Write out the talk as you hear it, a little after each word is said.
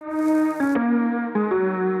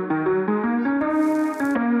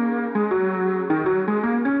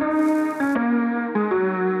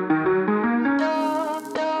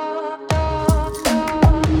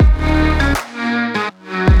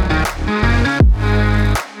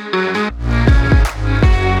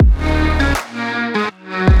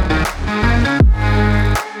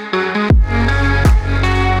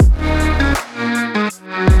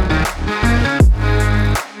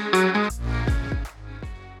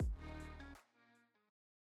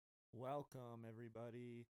Welcome,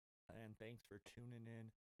 everybody, and thanks for tuning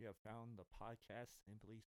in. You have found the podcast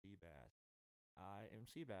Simply Seabass. I am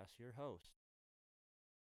Seabass, your host.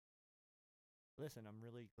 Listen, I'm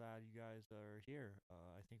really glad you guys are here.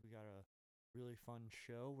 I think we got a really fun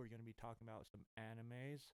show. We're going to be talking about some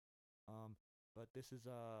animes. Um, but this is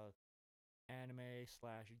a anime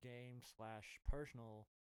slash game slash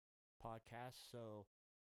personal podcast. So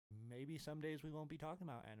maybe some days we won't be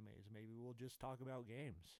talking about animes. Maybe we'll just talk about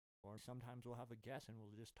games. Or sometimes we'll have a guest and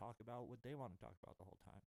we'll just talk about what they want to talk about the whole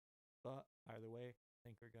time. But either way, I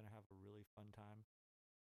think we're going to have a really fun time.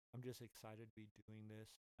 I'm just excited to be doing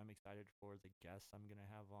this. I'm excited for the guests I'm going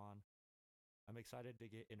to have on. I'm excited to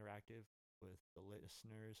get interactive with the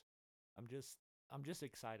listeners. I'm just I'm just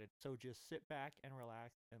excited. So just sit back and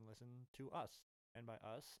relax and listen to us. And by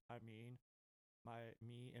us, I mean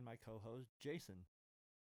me and my co-host Jason.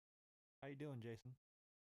 How you doing, Jason?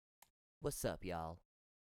 What's up, y'all?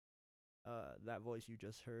 That voice you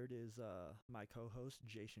just heard is my co-host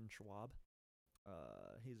Jason Schwab.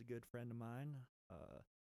 He's a good friend of mine.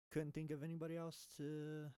 Couldn't think of anybody else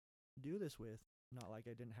to do this with. Not like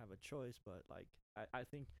I didn't have a choice, but like I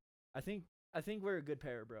think I think we're a good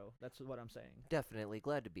pair, bro. That's what I'm saying. Definitely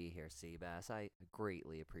glad to be here, Seabass. I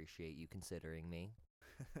greatly appreciate you considering me.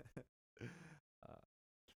 uh,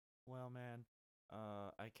 well, man,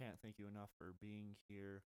 I can't thank you enough for being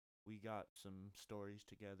here. We got some stories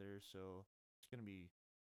together, so it's gonna be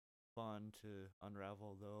fun to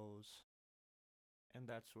unravel those. And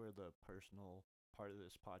that's where the personal part of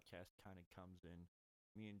this podcast kind of comes in.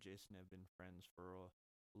 Me and Jason have been friends for a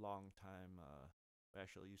long time. We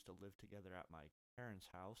actually used to live together at my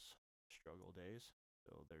parents' house, struggle days.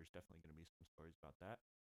 So there's definitely going to be some stories about that.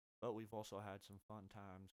 But we've also had some fun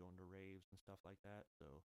times going to raves and stuff like that.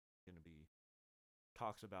 So going to be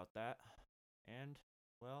talks about that. And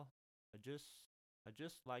well, I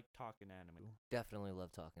just like talking anime. Definitely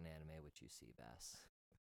love talking anime with you, Seabass.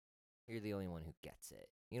 You're the only one who gets it.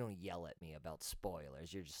 You don't yell at me about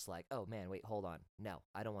spoilers. You're just like, oh man, wait, hold on. No,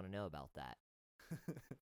 I don't want to know about that.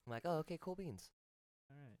 I'm like, oh, okay, cool beans.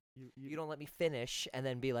 All right. You don't let me finish and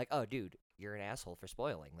then be like, oh, dude, you're an asshole for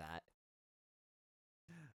spoiling that.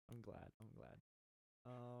 I'm glad. I'm glad.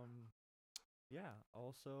 Um, yeah.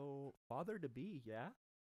 Also, father to be. Yeah.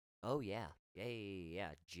 Oh, yeah. Yeah,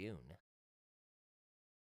 June.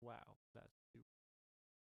 Wow, that's super.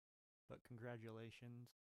 But congratulations.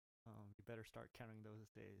 You better start counting those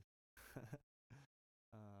days.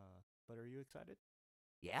 But are you excited?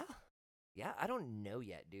 Yeah? Yeah, I don't know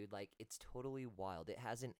yet, dude. Like, it's totally wild. It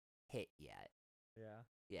hasn't hit yet. Yeah.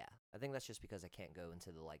 Yeah, I think that's just because I can't go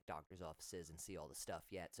into the like doctor's offices and see all the stuff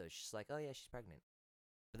yet. So it's just like, oh yeah, she's pregnant.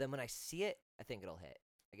 But then when I see it, I think it'll hit.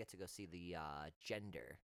 I get to go see the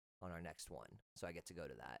gender on our next one, so I get to go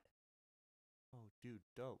to that. Oh, dude,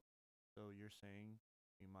 dope. So you're saying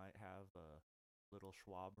we might have a little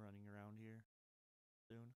Schwab running around here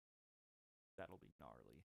soon? That'll be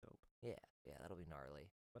gnarly. Dope. Yeah, that'll be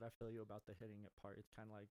gnarly. But I feel you about the hitting it part. It's kind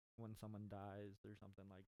of like when someone dies or something.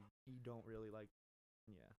 Like you don't really like.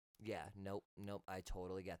 Yeah. Yeah, nope. I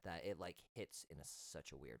totally get that. It like hits in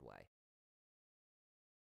such a weird way.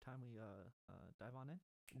 Time we dive on in.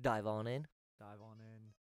 Dive on in. Dive on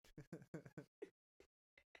in.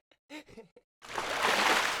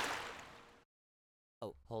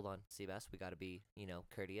 Oh, hold on, Seabass. We gotta be,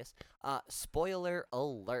 courteous. Spoiler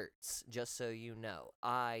alerts, just so you know.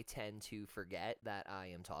 I tend to forget that I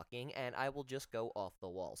am talking, and I will just go off the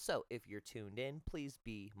wall. So, if you're tuned in, please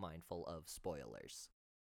be mindful of spoilers.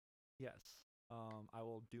 Yes. I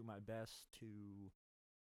will do my best to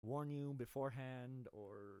warn you beforehand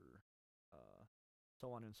or uh,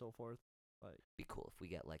 so on and so forth. But Be cool if we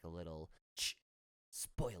get like a little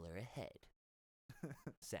spoiler ahead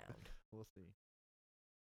sound. we'll see.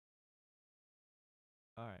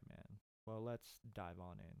 All right, man. Well, let's dive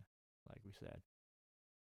on in. Like we said,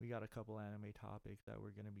 we got a couple anime topics that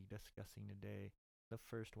we're going to be discussing today. The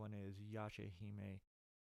first one is Yashahime,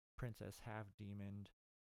 Princess Half Demon.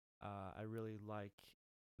 I really like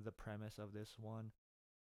the premise of this one.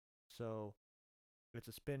 So, it's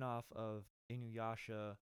a spin off of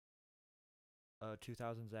Inuyasha, a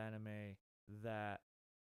 2000s anime that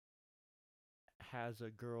has a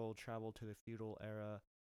girl travel to the feudal era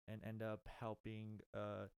and end up helping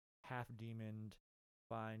a half demon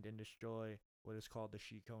find and destroy what is called the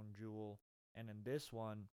Shikon Jewel. And in this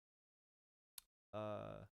one,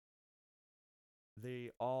 uh,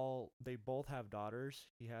 they both have daughters.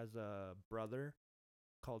 He has a brother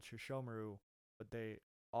called Shishomaru, but they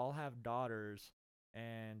all have daughters,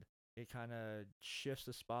 and it kind of shifts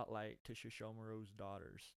the spotlight to Shishomaru's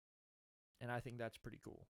daughters, and I think that's pretty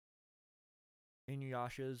cool.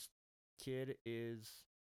 Inuyasha's kid is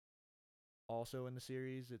also in the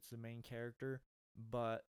series. It's the main character,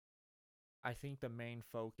 but I think the main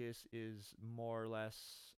focus is more or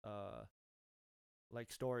less,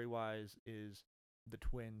 like story wise, is the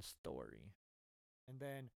twin story. And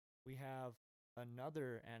then we have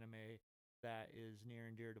another anime that is near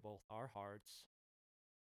and dear to both our hearts,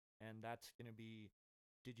 and that's gonna be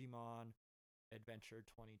Digimon Adventure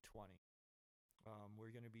 2020.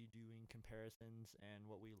 We're gonna be doing comparisons and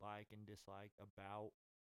what we like and dislike about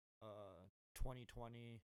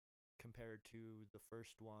 2020 compared to the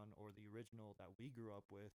first one or the original that we grew up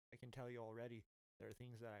with. I can tell you already there are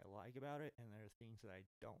things that I like about it and there are things that I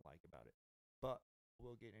don't like about it. But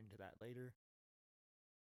we'll get into that later.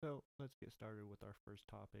 So let's get started with our first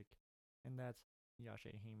topic, and that's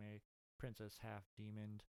Yashahime, Princess Half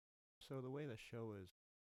Demon. So the way the show is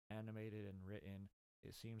animated and written,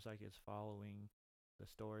 it seems like it's following the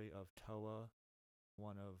story of Toa,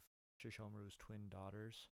 one of Shishomaru's twin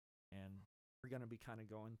daughters, and we're gonna be kind of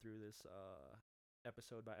going through this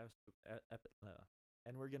episode by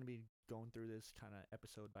and we're gonna be going through this kind of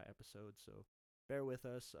episode by episode. So bear with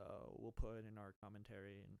us. We'll put it in our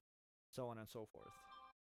commentary and so on and so forth.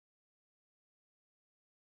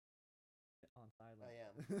 On silent.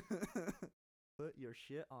 I am. Put your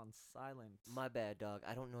shit on silent. My bad, dog.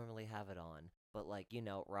 I don't normally have it on. But, like,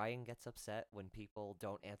 Ryan gets upset when people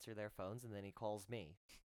don't answer their phones and then he calls me.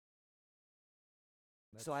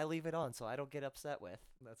 So I leave it on so I don't get upset with.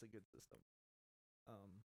 That's a good system.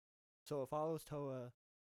 So it follows Toa,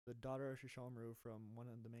 the daughter of Shishomaru, from one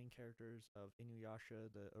of the main characters of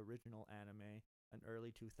Inuyasha, the original anime, an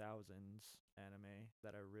early 2000s anime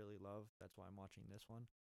that I really love. That's why I'm watching this one.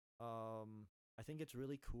 I think it's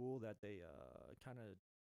really cool that they kind of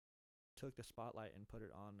took the spotlight and put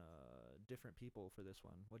it on different people for this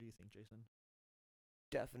one. What do you think, Jason?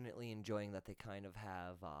 Definitely enjoying that they kind of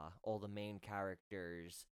have all the main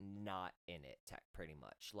characters not in it, pretty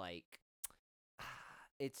much. Like,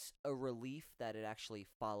 it's a relief that it actually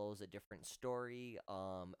follows a different story.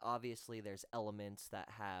 Obviously, there's elements that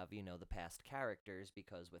have, the past characters,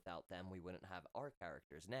 because without them, we wouldn't have our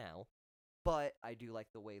characters now. But I do like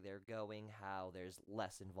the way they're going, how there's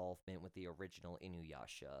less involvement with the original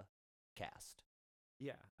Inuyasha cast.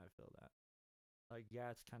 Yeah, I feel that. Like, yeah,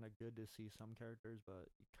 it's kind of good to see some characters, but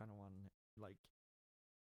you kind of want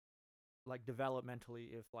like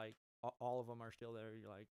developmentally, if like all of them are still there, you're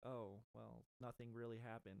like, oh, well, nothing really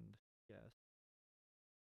happened. Yes.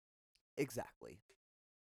 Exactly.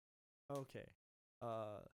 Okay.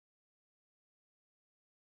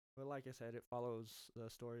 But like I said, it follows the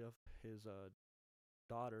story of his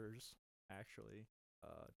daughters, actually,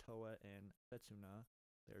 Toa and Setsuna.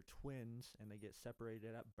 They're twins, and they get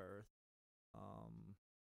separated at birth.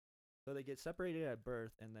 So they get separated at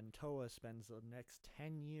birth, and then Toa spends the next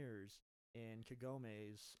 10 years in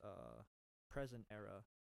Kagome's present era.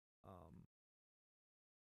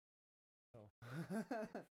 Oh.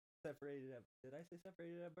 Separated at. Did I say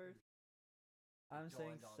separated at birth? I'm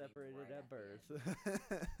saying separated at birth.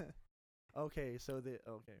 Okay, so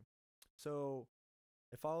so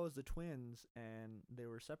it follows the twins, and they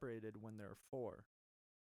were separated when they were 4.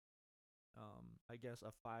 I guess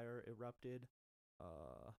a fire erupted,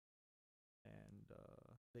 and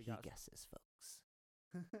they got. He guesses, folks.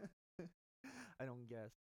 I don't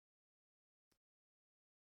guess.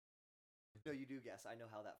 No, you do guess. I know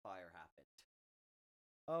how that fire happened.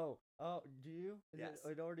 Oh, do you? Yes.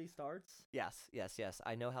 It already starts? Yes.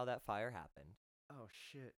 I know how that fire happened. Oh,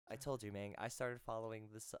 shit. I told you, man. I started following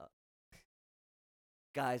this up.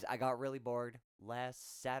 Guys, I got really bored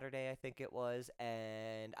last Saturday, I think it was,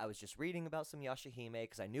 and I was just reading about some Yashahime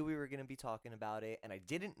because I knew we were going to be talking about it, and I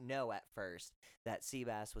didn't know at first that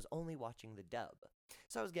Seabass was only watching the dub.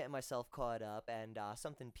 So I was getting myself caught up, and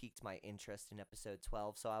something piqued my interest in episode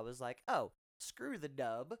 12, so I was like, oh, screw the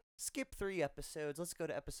dub, skip 3 episodes, let's go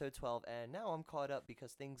to episode 12, and now I'm caught up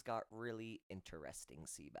because things got really interesting,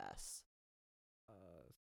 Seabass.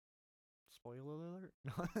 Spoiler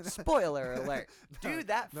alert? Spoiler alert. Dude,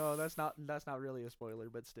 that No, that's not really a spoiler,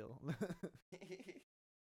 but still.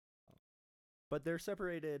 But they're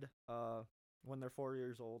separated when they're 4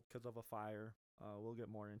 years old because of a fire. We'll get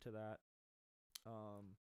more into that.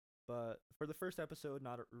 But for the first episode,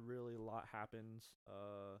 not really a lot happens.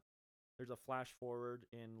 There's a flash forward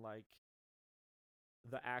in like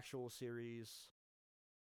the actual series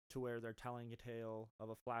to where they're telling a tale of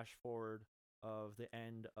a flash forward of the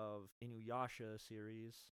end of Inuyasha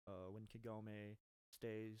series, when Kagome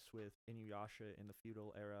stays with Inuyasha in the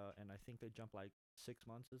feudal era, and I think they jump like 6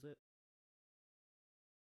 months, is it?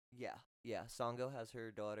 Yeah. Sango has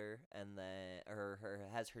her daughter, and then her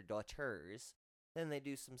has her daughters, Then they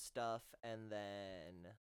do some stuff, and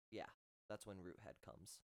then yeah, that's when Roothead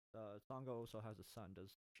comes. Songo also has a son,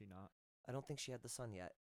 does she not? I don't think she had the son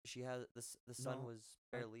yet. She had the son No, was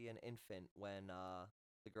barely an infant when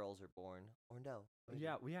the girls are born. Or no, maybe.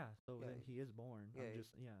 yeah, well, yeah. So Yeah, then he is born. yeah, I'm just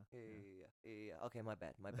yeah, yeah. yeah. Okay, my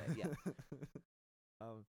bad, my bad. Yeah.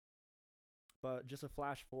 um, but just a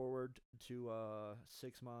flash forward to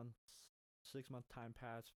 6 months. 6 month time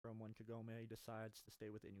pass from when Kagome decides to stay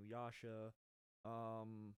with Inuyasha.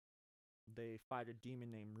 They fight a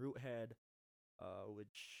demon named Roothead,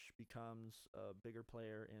 which becomes a bigger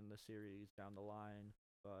player in the series down the line.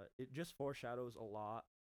 But it just foreshadows a lot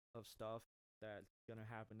of stuff that's gonna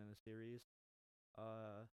happen in the series.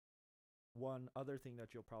 Uh, One other thing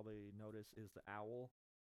that you'll probably notice is the owl.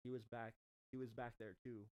 He was back. He was back there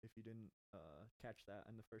too. If you didn't catch that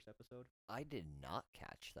in the first episode, I did not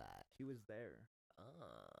catch that. he was there.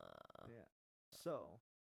 Ah. Yeah. So,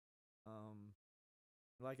 um,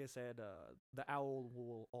 like I said, the owl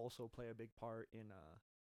will also play a big part in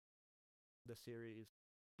the series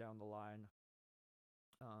down the line.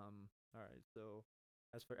 All right. So,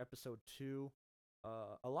 as for episode 2,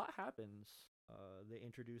 a lot happens. They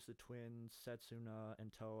introduce the twins Setsuna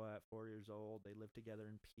and Toa at 4 years old. They live together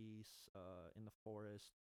in peace in the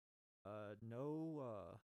forest.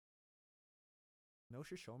 No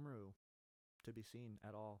Shishomaru to be seen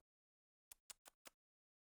at all.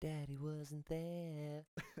 Daddy wasn't there.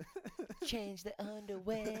 Change the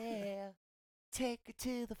underwear. Take her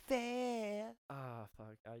to the fair.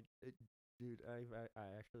 Fuck. Dude,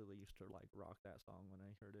 I actually used to like rock that song when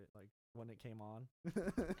I heard it, like when it came on.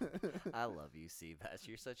 I love you, Seabass.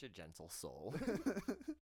 You're such a gentle soul.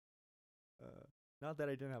 Not that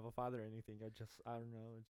I didn't have a father or anything. I don't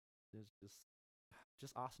know. It's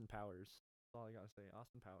just Austin Powers. That's all I gotta say.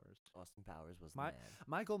 Austin Powers. Austin Powers was the My man.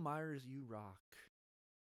 Michael Myers, you rock.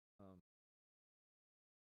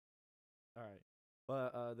 All right,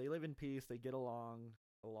 but they live in peace. They get along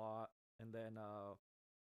a lot, and then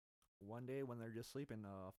one day when they're just sleeping,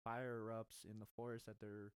 fire erupts in the forest that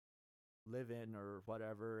they're live in or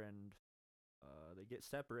whatever, and they get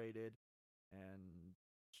separated, and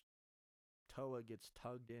Toa gets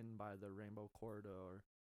tugged in by the Rainbow Corridor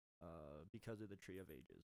because of the Tree of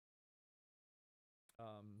Ages.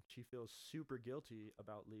 She feels super guilty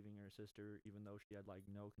about leaving her sister, even though she had like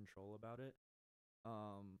no control about it.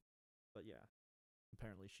 But yeah,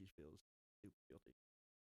 apparently she feels super guilty.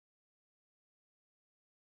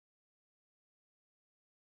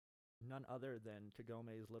 None other than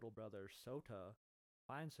Kagome's little brother Sota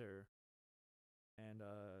finds her, and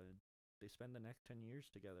they spend the next 10 years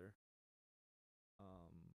together.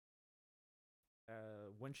 Um,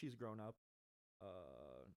 when she's grown up,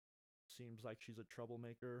 uh, seems like she's a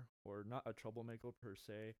troublemaker, or not a troublemaker per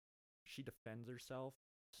se. She defends herself,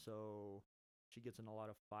 so she gets in a lot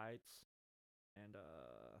of fights, and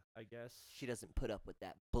I guess She doesn't put up with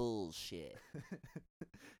that bullshit.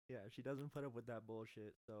 yeah, she doesn't put up with that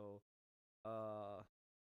bullshit. So, uh,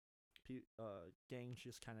 gangs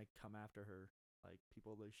just kind of come after her, like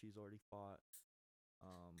people that she's already fought.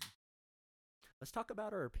 Um, let's talk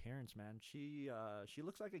about her appearance, man. She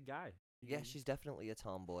looks like a guy. Yeah, she's definitely a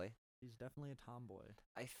tomboy. She's definitely a tomboy.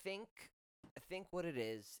 I think what it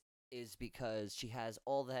is because she has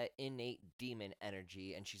all that innate demon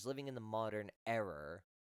energy and she's living in the modern era.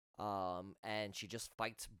 And she just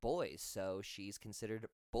fights boys, so she's considered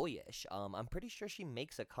boyish. I'm pretty sure she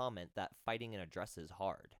makes a comment that fighting in a dress is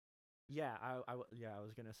hard. Yeah, I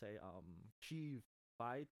was gonna say, she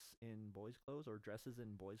fights in boys' clothes or dresses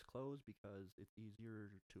in boys' clothes because it's easier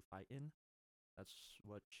to fight in. That's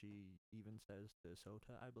what she even says to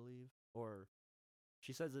Sota, I believe, or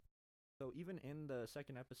she says it. So even in the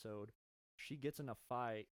second episode, she gets in a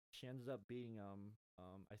fight. She ends up being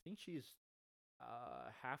I think she's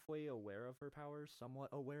halfway aware of her powers, somewhat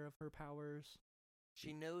aware of her powers.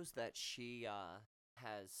 She knows that she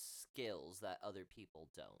has skills that other people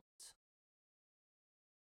don't.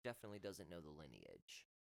 Definitely doesn't know the lineage.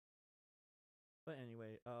 But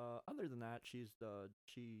anyway, other than that, she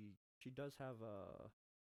does have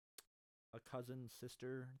a cousin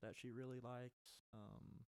sister that she really likes.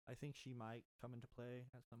 I think she might come into play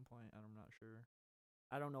at some point. I'm not sure.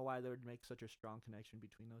 I don't know why they would make such a strong connection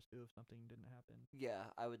between those two if something didn't happen. Yeah,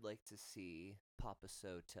 I would like to see Papa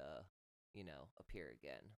Sota, appear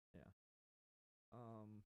again. Yeah.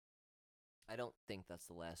 I don't think that's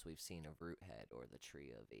the last we've seen of Roothead or the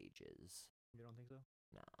Tree of Ages. You don't think so?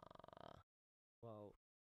 Nah. Well,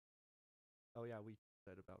 oh yeah, we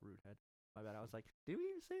said about Roothead. My bad. I was like, did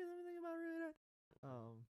we say anything about Roothead?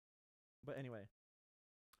 But anyway,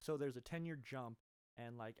 so there's a 10-year jump,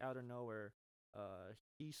 and like out of nowhere,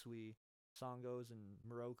 Hisui Sango's and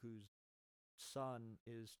Moroku's son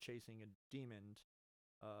is chasing a demon,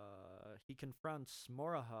 he confronts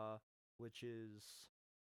Moraha, which is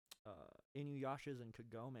Inuyasha's and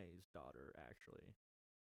Kagome's daughter, actually.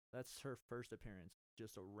 That's her first appearance.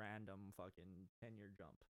 Just a random fucking 10-year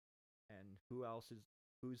jump. And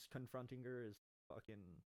who's confronting her is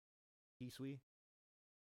fucking Hisui.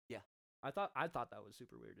 Yeah. I thought that was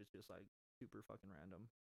super weird. It's just like super fucking random.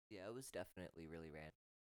 Yeah, it was definitely really random.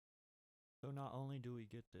 So not only do we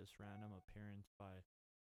get this random appearance by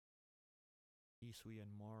Hisui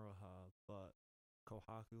and Moraha, but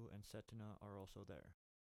Kohaku and Setuna are also there.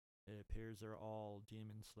 It appears they're all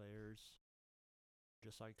demon slayers,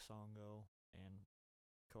 just like Sango, and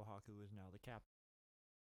Kohaku is now the captain.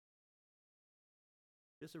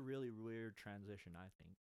 Just a really weird transition, I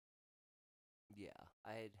think. Yeah,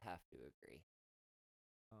 I'd have to agree.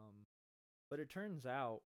 But it turns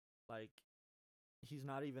out, like, he's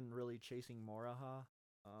not even really chasing Moraha.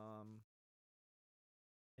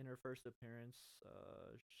 In her first appearance,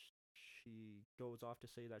 she goes off to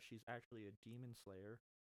say that she's actually a demon slayer.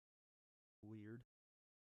 Weird.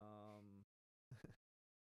 Um,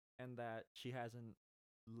 and that she hasn't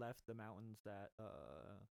left the mountains that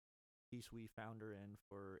Hisui found her in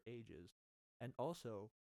for ages. And also,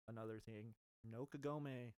 another thing, no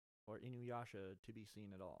Kagome or Inuyasha to be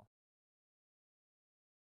seen at all.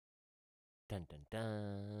 Dun dun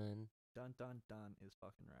dun. Dun dun dun is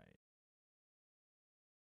fucking right.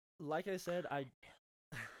 Like I said, I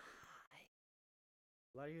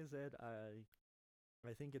like I said,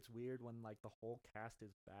 I think it's weird when like the whole cast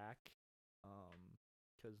is back,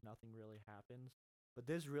 because nothing really happens. But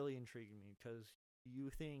this really intrigued me because you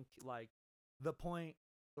think like the point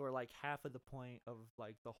or like half of the point of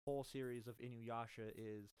like the whole series of Inuyasha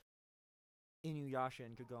is Inuyasha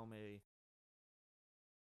and Kagome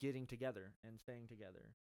getting together and staying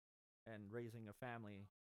together and raising a family.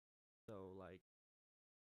 So like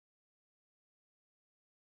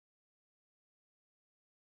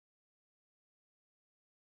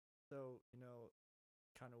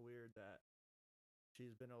kind of weird that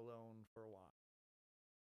she's been alone for a while.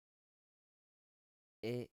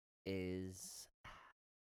 It is.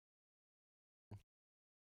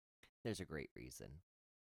 There's a great reason.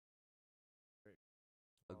 Right.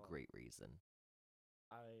 A great reason.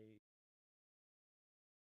 I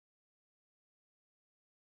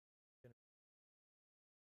can't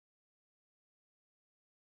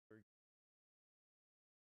wait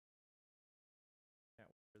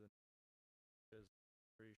for the because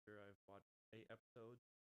I'm pretty sure I've watched 8 episodes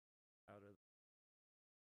out of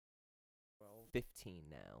 12 15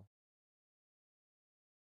 now.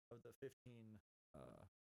 of the 15.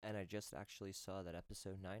 And I just actually saw that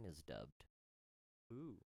episode 9 is dubbed.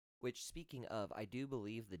 Ooh. Which, speaking of, I do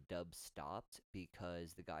believe the dub stopped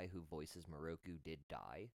because the guy who voices Moroku did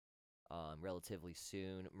die. Relatively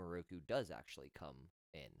soon, Moroku does actually come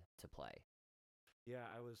in to play. Yeah,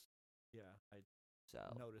 I So,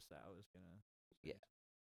 noticed that. I was gonna say. yeah.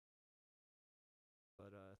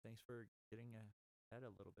 But thanks for getting ahead a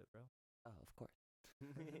little bit, bro. Oh, of course.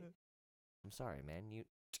 I'm sorry, man.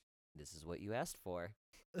 This is what you asked for.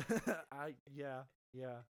 Yeah.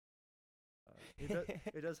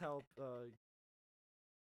 It does help. Yeah.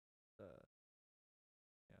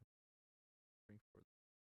 Bring forward.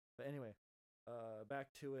 But anyway,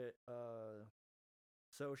 back to it.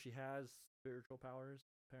 So she has spiritual powers.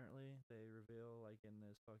 Apparently, they reveal like in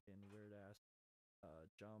this fucking weird ass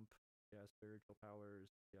jump. She has spiritual powers.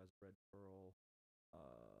 She has red pearl.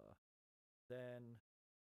 Then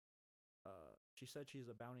she said she's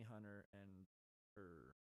a bounty hunter, and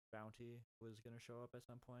her bounty was gonna show up at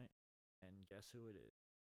some point. And guess who it is?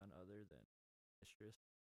 None other than Mistress,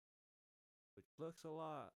 which looks a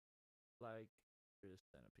lot like Mistress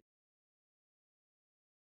Centipede.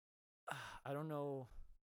 I don't know.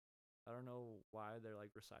 I don't know why they're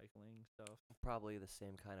like recycling stuff. Probably the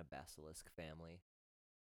same kind of basilisk family.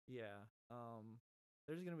 Yeah.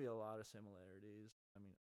 There's gonna be a lot of similarities. I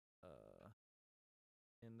mean,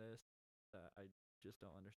 in this that I just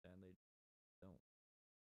don't understand. They don't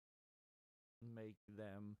make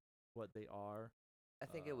them what they are. I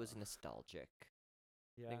think it was nostalgic.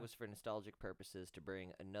 I Yeah. think it was for nostalgic purposes to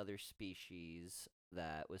bring another species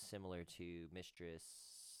that was similar to Mistress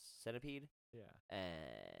Centipede Yeah.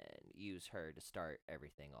 and use her to start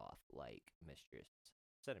everything off like Mistress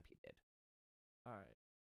Centipede did. All right.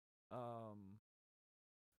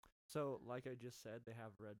 So like I just said, they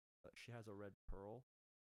have red. She has a red pearl,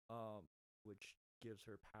 which gives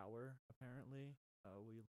her power. Apparently,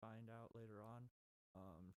 we find out later on.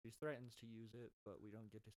 She threatens to use it, but we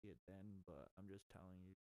don't get to see it then. But I'm just telling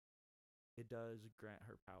you, it does grant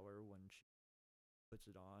her power when she puts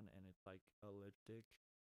it on, and it's like a lipstick,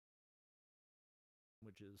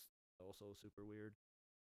 which is also super weird.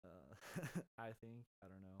 I think I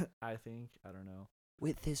don't know.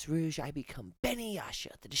 With this rouge, I become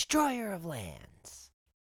Beniyasha, the destroyer of lands.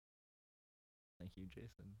 Thank you,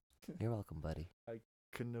 Jason. You're welcome, buddy. I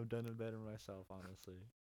couldn't have done it better myself, honestly.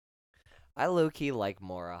 I low-key like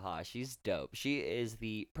Moraha. She's dope. She is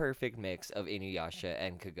the perfect mix of Inuyasha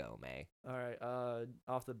and Kagome. All right.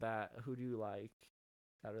 Off the bat, who do you like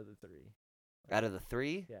out of the three? Out of the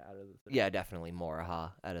three? Yeah, out of the three. Yeah, definitely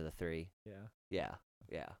Moraha out of the three. Yeah.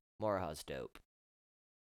 Yeah. Moraha's dope.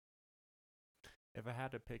 If I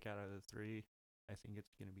had to pick out of the three, I think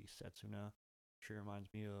it's gonna be Setsuna. She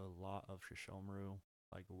reminds me a lot of Shishomaru,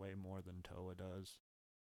 like way more than Toa does.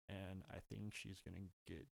 And I think she's gonna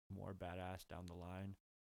get more badass down the line.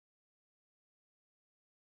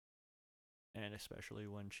 And especially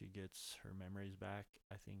when she gets her memories back,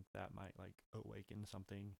 I think that might like awaken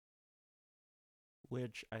something.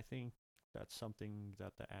 Which I think that's something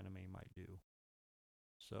that the anime might do.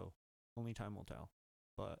 So only time will tell.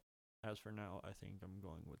 But as for now, I think I'm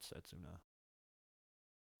going with Setsuna.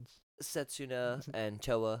 Setsuna and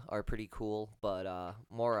Toa are pretty cool, but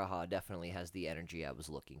Moraha definitely has the energy I was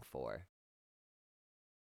looking for.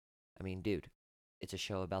 I mean, dude, it's a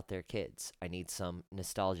show about their kids. I need some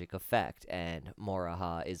nostalgic effect, and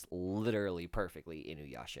Moraha is literally perfectly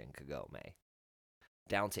Inuyasha and Kagome.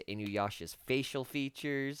 Down to Inuyasha's facial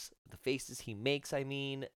features, the faces he makes, I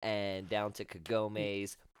mean, and down to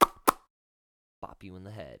Kagome's pop you in the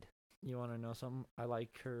head. You want to know something? I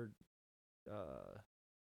like her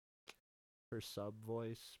sub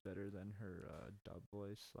voice better than her dub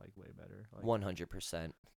voice, like way better. Like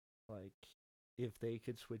 100%. like if they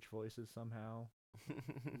could switch voices somehow,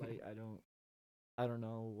 like I don't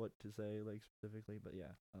know what to say like specifically, but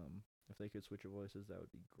yeah, if they could switch your voices, that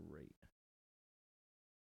would be great.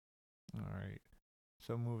 All right.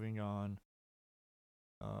 So moving on,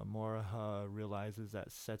 Moraha realizes that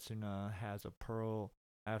Setsuna has a pearl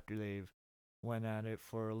after they've went at it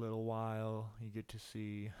for a little while. You get to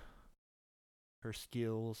see her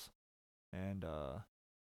skills, and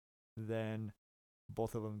then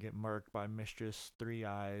both of them get murked by Mistress Three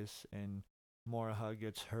Eyes, and Moraha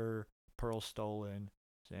gets her pearl stolen,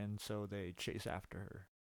 and so they chase after her.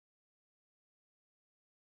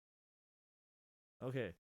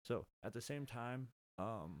 Okay, so at the same time,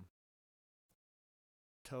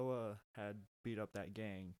 Toa had beat up that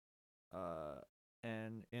gang,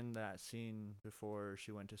 and in that scene before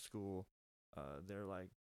she went to school, they're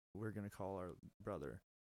like, "We're gonna call our brother,"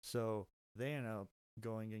 so they end up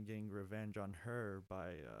going and getting revenge on her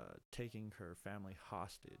by taking her family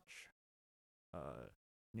hostage, uh,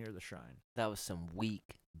 near the shrine. That was some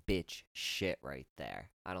weak bitch shit right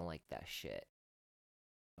there. I don't like that shit.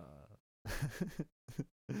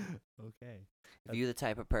 Okay. If you're the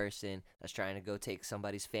type of person that's trying to go take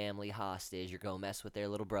somebody's family hostage, you're going to mess with their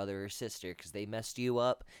little brother or sister because they messed you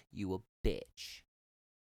up, you a bitch.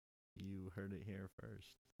 You heard it here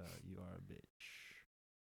first. You are a bitch.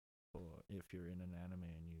 Or if you're in an anime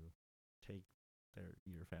and you take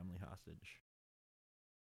your family hostage.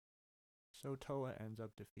 So Toa ends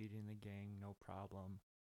up defeating the gang, no problem.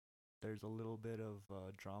 There's a little bit of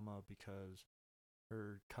drama because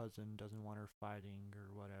her cousin doesn't want her fighting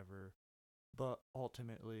or whatever. But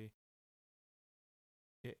ultimately,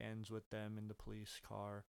 it ends with them in the police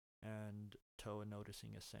car and Toa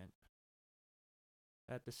noticing a scent.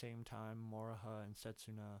 At the same time, Moraha and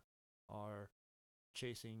Setsuna are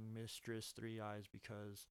chasing Mistress Three Eyes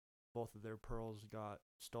because both of their pearls got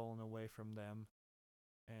stolen away from them.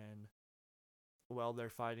 And while they're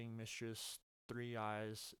fighting Mistress Three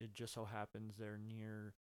Eyes, it just so happens they're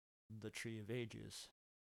near the Tree of Ages.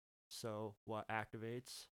 So, what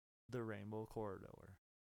activates? The Rainbow Corridor.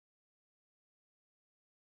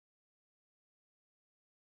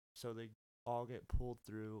 So they all get pulled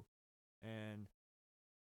through, and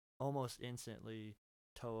almost instantly,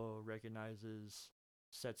 Toa recognizes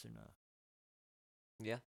Setsuna.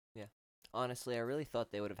 Yeah. Honestly, I really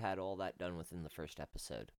thought they would have had all that done within the first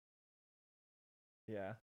episode.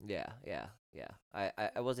 Yeah. Yeah.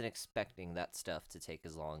 I wasn't expecting that stuff to take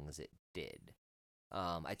as long as it did.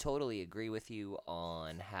 I totally agree with you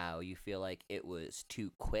on how you feel like it was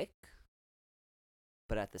too quick,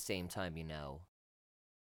 but at the same time,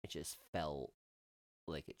 it just felt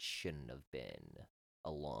like it shouldn't have been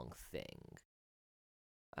a long thing.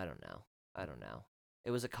 I don't know.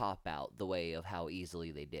 It was a cop out the way of how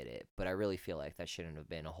easily they did it, but I really feel like that shouldn't have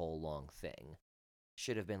been a whole long thing.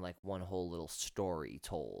 Should have been like one whole little story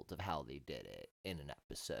told of how they did it in an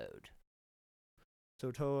episode. So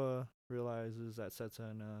Toa realizes that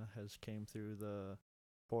Setsuna has came through the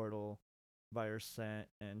portal by her scent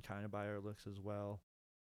and kind of by her looks as well.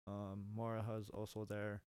 Moraha's also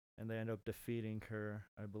there, and they end up defeating her,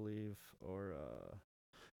 I believe, or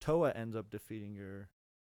Toa ends up defeating her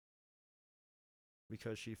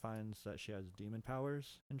because she finds that she has demon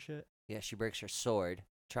powers and shit. Yeah, she breaks her sword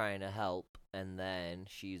trying to help, and then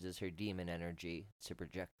she uses her demon energy to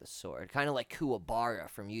project the sword. Kind of like Kuwabara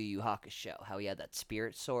from Yu Yu Hakusho, how he had that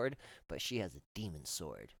spirit sword, but she has a demon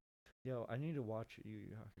sword. Yo, I need to watch Yu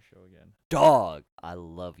Yu Hakusho again. Dog! I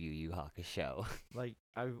love Yu Yu Hakusho. Like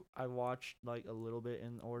I watched like a little bit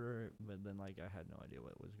in order, but then like I had no idea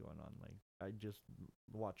what was going on. Like I just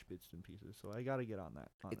watched bits and pieces, so I gotta get on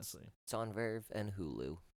that honestly. It's on Verve and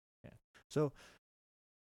Hulu. Yeah. So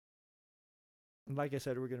like I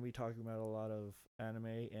said, we're gonna be talking about a lot of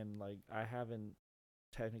anime, and like I haven't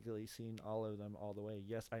technically seen all of them all the way.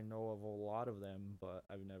 Yes, I know of a lot of them, but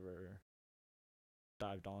I've never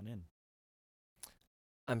dived on in.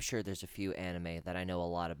 I'm sure there's a few anime that I know a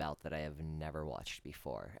lot about that I have never watched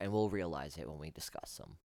before, and we'll realize it when we discuss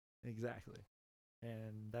them. Exactly.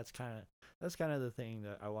 And that's kind of the thing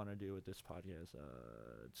that I want to do with this podcast.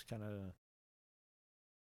 It's kind of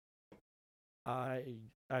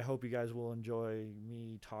I hope you guys will enjoy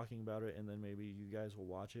me talking about it, and then maybe you guys will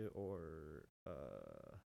watch it, or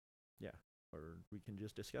yeah, or we can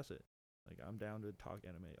just discuss it. Like I'm down to talk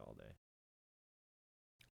anime all day.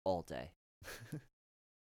 All day.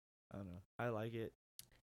 I don't know. I like it.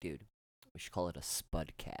 Dude, we should call it a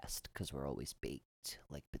spudcast, because we're always baked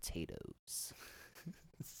like potatoes.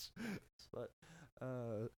 Spud,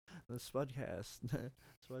 the Spudcast,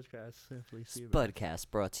 Spudcast simply Seabass. Spudcast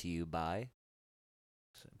brought to you by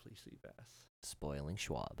Simply Seabass. Spoiling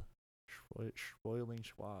Schwab. Spoiling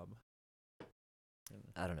Schwab.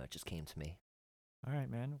 I don't know, it just came to me. All right,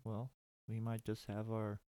 man. Well, we might just have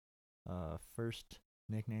our first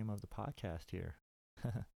nickname of the podcast here.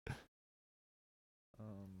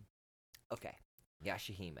 Okay,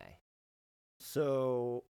 Yashahime.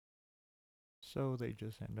 So they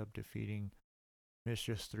just end up defeating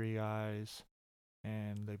Mistress Three Eyes,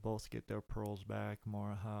 and they both get their pearls back,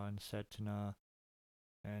 Moraha and Setsuna.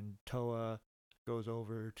 And Toa goes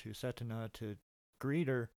over to Setsuna to greet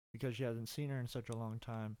her because she hasn't seen her in such a long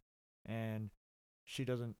time, and she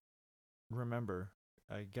doesn't remember.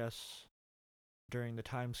 I guess during the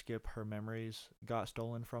time skip, her memories got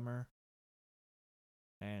stolen from her,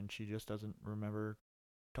 and she just doesn't remember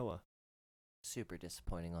Toa. Super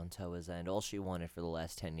disappointing on Toa's end. All she wanted for the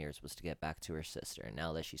last 10 years was to get back to her sister. And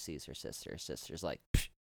now that she sees her sister's like,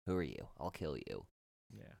 who are you? I'll kill you.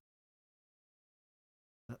 Yeah.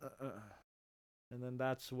 And then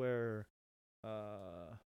that's where it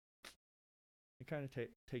kind of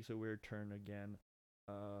takes a weird turn again.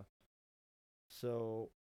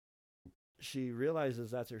 So she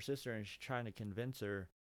realizes that's her sister, and she's trying to convince her,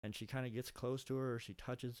 and she kind of gets close to her, or she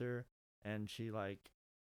touches her, and she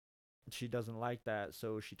doesn't like that,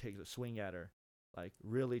 so she takes a swing at her, like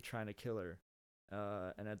really trying to kill her.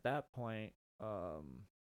 And at that point,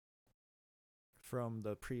 from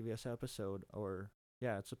the previous episode, or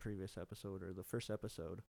yeah, it's a previous episode or the first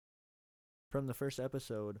episode. From the first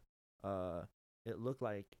episode, it looked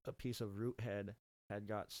like a piece of root head had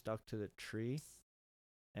got stuck to the tree,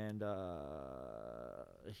 and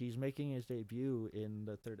he's making his debut in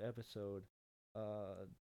the third episode.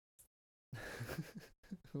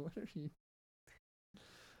 What are you?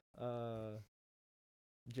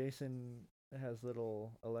 Jason has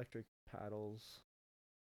little electric paddles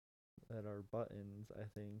that are buttons, I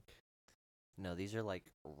think. No, these are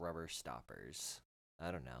like rubber stoppers.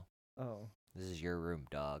 I don't know. Oh, This is your room,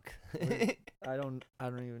 dog. I don't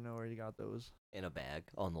even know where you got those. In a bag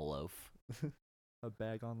on the loaf. A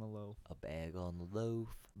bag on the loaf. A bag on the loaf.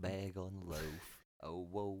 Bag on the loaf. Oh,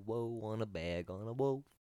 whoa, whoa, on a bag on a wolf.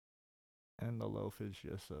 And the loaf is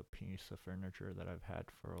just a piece of furniture that I've had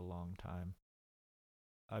for a long time.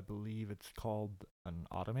 I believe it's called an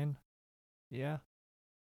ottoman. Yeah.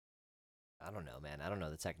 I don't know, man. I don't know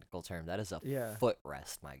the technical term. That is a Yeah.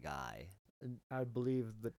 footrest, my guy. I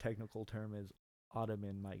believe the technical term is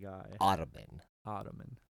ottoman, my guy. Ottoman.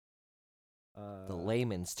 Ottoman. The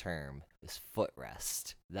layman's term is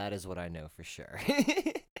footrest. That is what I know for sure.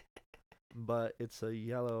 But it's a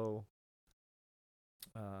yellow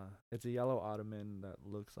ottoman that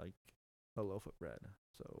looks like a loaf of bread.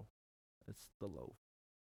 So it's the loaf.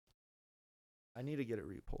 I need to get it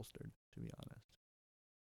reupholstered, to be honest.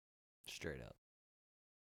 Straight up.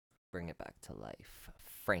 Bring it back to life.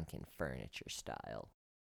 Franken furniture style.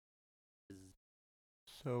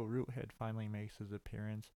 So Roothead finally makes his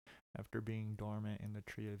appearance after being dormant in the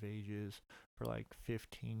Tree of Ages for like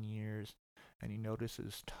 15 years, and he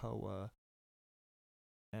notices Toa,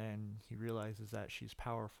 and he realizes that she's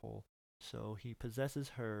powerful. So he possesses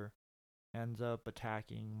her, ends up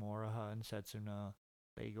attacking Moraha and Setsuna.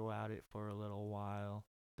 They go at it for a little while.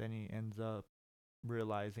 Then he ends up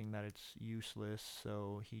realizing that it's useless,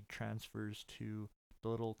 so he transfers to the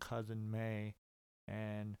little cousin May,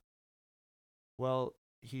 and well,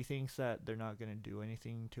 he thinks that they're not going to do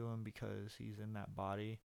anything to him because he's in that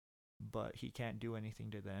body, but he can't do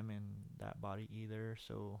anything to them in that body either.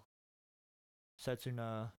 So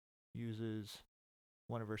Setsuna uses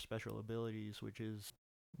one of her special abilities, which is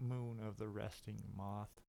Moon of the Resting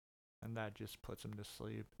Moth, and that just puts him to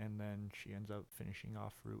sleep. And then she ends up finishing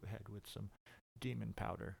off Roothead with some demon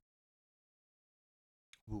powder.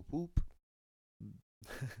 Whoop whoop.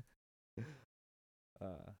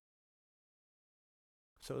 uh,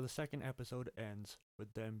 so the second episode ends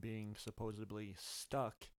with them being supposedly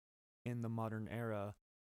stuck in the modern era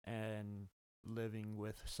and living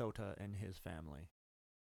with Sota and his family.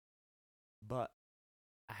 But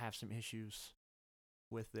I have some issues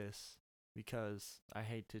with this because I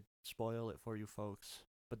hate to spoil it for you folks,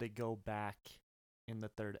 but they go back in the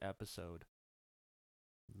third episode.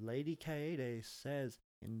 Lady Kaede says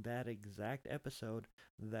in that exact episode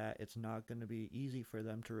that it's not going to be easy for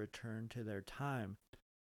them to return to their time.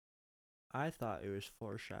 I thought it was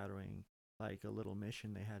foreshadowing like a little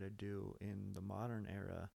mission they had to do in the modern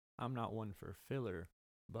era. I'm not one for filler,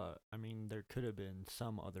 but I mean, there could have been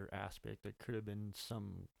some other aspect. There could have been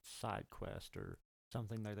some side quest or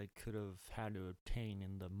something that they could have had to obtain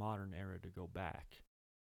in the modern era to go back.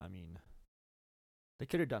 I mean, they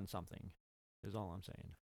could have done something, is all I'm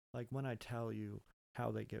saying. Like, when I tell you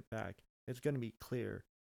how they get back, it's going to be clear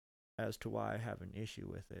as to why I have an issue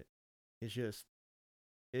with it. It's just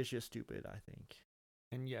stupid, I think.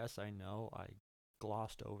 And yes, I know I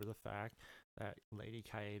glossed over the fact that Lady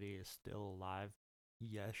Kaede is still alive.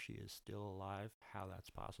 Yes, she is still alive. How that's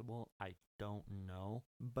possible, I don't know.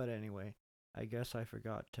 But anyway, I guess I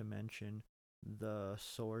forgot to mention the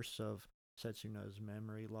source of Setsuna's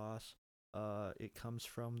memory loss. It comes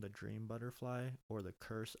from the dream butterfly, or the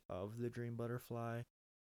curse of the dream butterfly.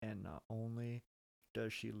 And not only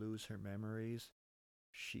does she lose her memories,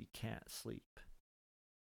 she can't sleep.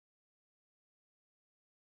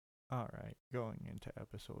 Alright, going into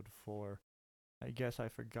episode 4. I guess I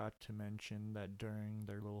forgot to mention that during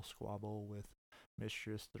their little squabble with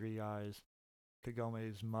Mistress Three Eyes,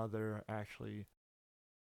 Kagome's mother actually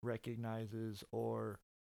recognizes or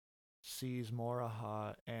sees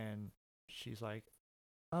Moraha, and she's like,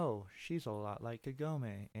 oh, she's a lot like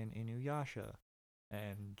Kagome and Inuyasha.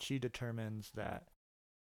 And she determines that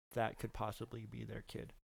that could possibly be their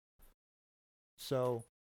kid. So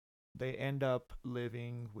they end up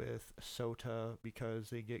living with Sota because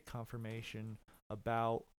they get confirmation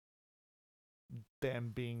about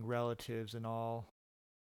them being relatives and all.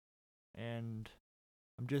 And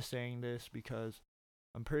I'm just saying this because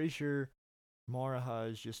I'm pretty sure Moraha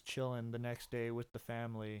is just chilling the next day with the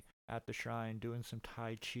family at the shrine doing some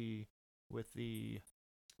Tai Chi with the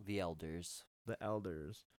elders. The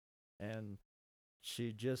elders. And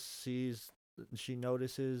she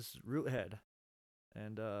notices Roothead.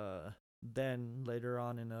 And then later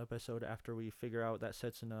on in the episode, after we figure out that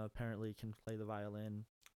Setsuna apparently can play the violin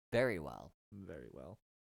very well,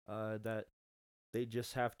 that they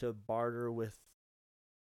just have to barter with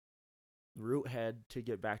Roothead to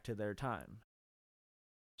get back to their time.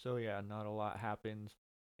 So yeah, not a lot happens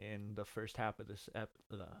in the first half of this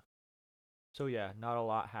not a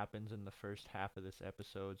lot happens in the first half of this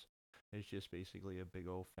episode. It's just basically a big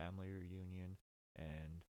old family reunion,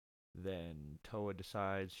 and then Toa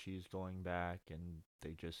decides she's going back, and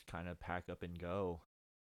they just kind of pack up and go.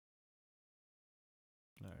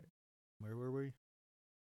 Alright. Where were we?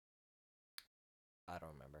 I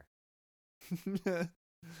don't remember.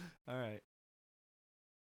 Alright.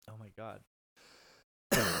 Oh my god.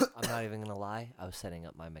 I'm not even gonna lie, I was setting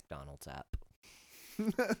up my McDonald's app.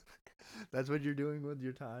 That's what you're doing with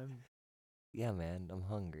your time? Yeah, man, I'm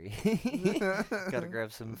hungry. Gotta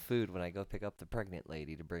grab some food when I go pick up the pregnant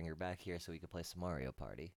lady to bring her back here so we can play some Mario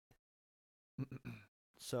Party.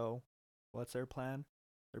 So, what's their plan?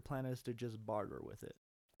 Their plan is to just barter with it.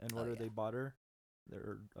 And what they barter?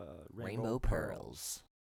 They're rainbow pearls.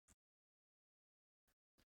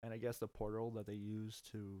 And I guess the portal that they use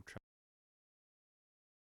to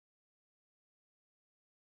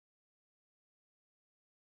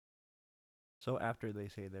So after they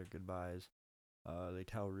say their goodbyes, they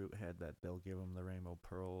tell Roothead that they'll give him the rainbow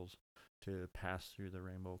pearls to pass through the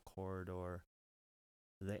rainbow corridor.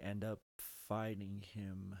 they end up fighting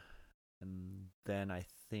him, and then I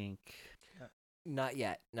think Not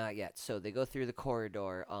yet, not yet. So they go through the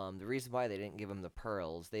corridor. The reason why they didn't give him the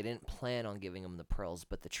pearls, they didn't plan on giving him the pearls,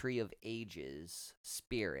 but the Tree of Ages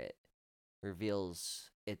spirit reveals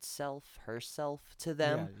herself to yeah,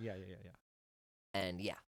 them, yeah, yeah, yeah, yeah. and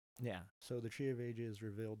yeah, Yeah. So the Tree of Ages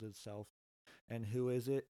revealed itself, and who is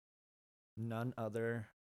it? None other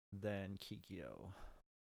than Kikyo.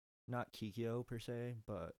 Not Kikyo per se,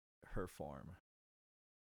 but her form.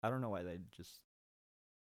 I don't know why they just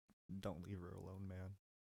don't leave her alone, man.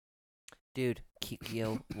 dude,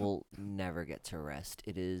 Kikyo will never get to rest.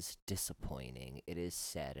 It is disappointing. It is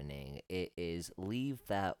saddening. It is leave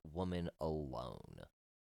that woman alone.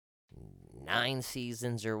 9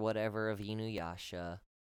 seasons or whatever of Inuyasha,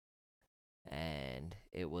 and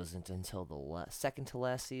it wasn't until the second to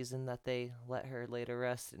last season that they let her lay to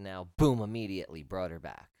rest, and now, boom, immediately brought her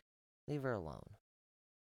back. Leave her alone.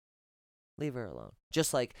 Leave her alone.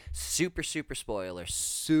 Just like super spoiler,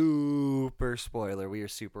 we are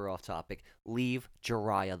super off topic. Leave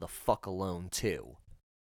Jiraiya the fuck alone too.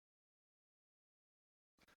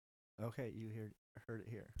 Okay, you heard it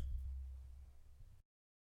here.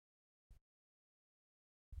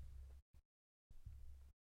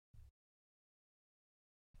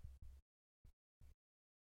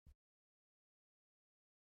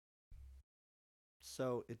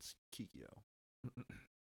 So it's Kikyo.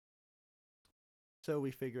 So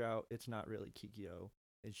we figure out it's not really Kikyo.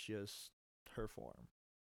 It's just her form.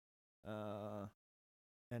 Uh,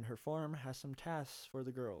 and her form has some tasks for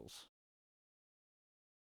the girls.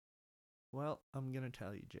 Well, I'm gonna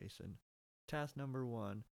tell you, Jason. Task number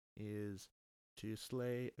 1 is to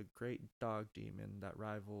slay a great dog demon that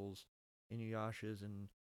rivals Inuyasha's and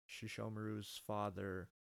Shishomaru's father.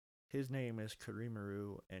 His name is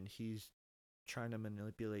Karimaru, and he's trying to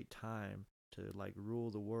manipulate time to like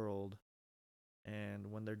rule the world.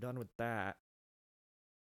 And when they're done with that,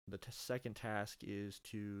 the second task is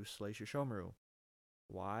to slay Shishomaru.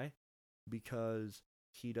 Why? Because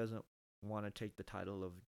he doesn't want to take the title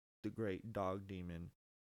of the great dog demon,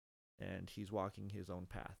 and he's walking his own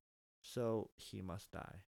path. So he must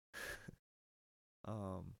die.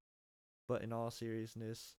 um, but in all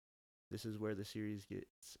seriousness, this is where the series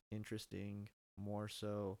gets interesting. More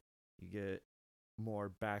so, you get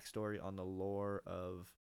more backstory on the lore of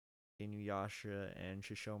Inuyasha and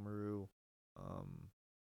Shishomaru. Um,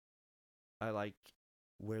 I like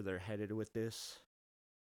where they're headed with this.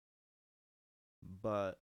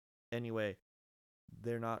 But anyway,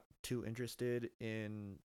 they're not too interested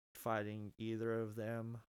in fighting either of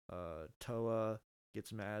them. Toa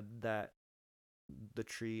gets mad that the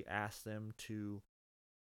tree asked them to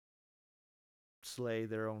slay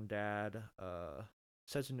their own dad.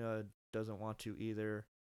 Setsuna doesn't want to either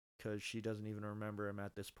because she doesn't even remember him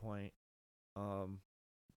at this point. Um,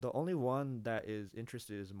 the only one that is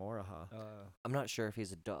interested is Moraha. I'm not sure if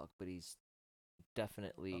he's a dog, but he's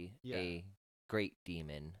definitely Yeah. a great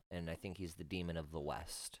demon, and I think he's the demon of the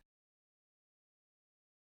West.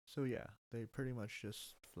 So yeah, they pretty much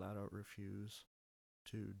just flat out refuse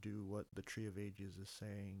to do what the Tree of Ages is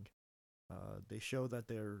saying. They show that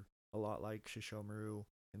they're a lot like Shishomaru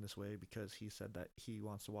in this way because he said that he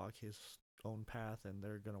wants to walk his own path and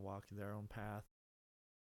they're gonna walk their own path.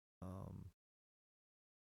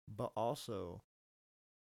 But also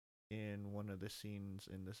in one of the scenes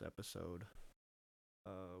in this episode,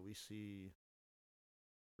 we see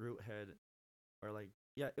Roothead, or like,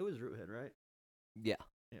 yeah, it was Roothead, right? Yeah.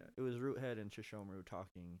 Yeah, it was Roothead and Shishomaru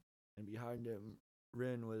talking, and behind him,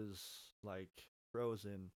 Rin was like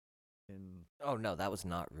frozen in. Oh no, that was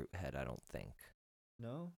not Roothead. I don't think.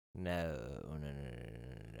 No? No, no, no,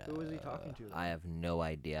 no, no. Who was he talking to then? I have no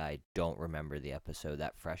idea. I don't remember the episode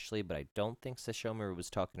that freshly, but I don't think Sashomaru was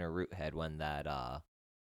talking to Roothead when that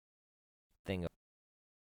thing.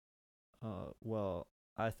 Well,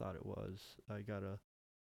 I thought it was. I gotta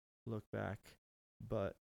look back,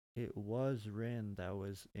 but it was Rin that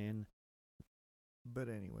was in. But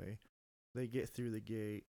anyway, they get through the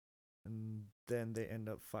gate, and then they end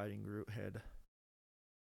up fighting Roothead.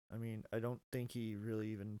 I mean, I don't think he really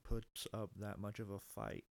even puts up that much of a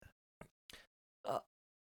fight.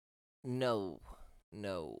 No,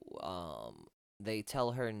 no. They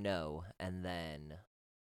tell her no, and then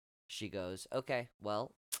she goes, "Okay,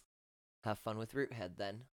 well, have fun with Roothead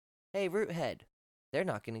then." Hey, Roothead, they're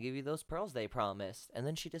not going to give you those pearls they promised. And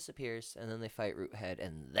then she disappears, and then they fight Roothead,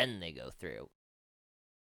 and then they go through.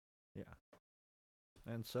 Yeah.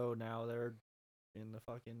 And so now they're in the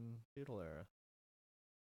fucking feudal era.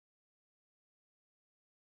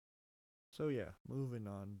 So yeah, moving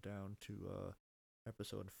on down to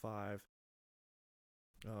episode 5.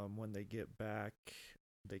 When they get back,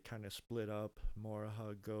 they kind of split up.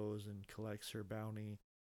 Moraha goes and collects her bounty,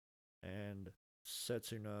 and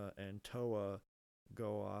Setsuna and Toa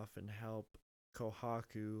go off and help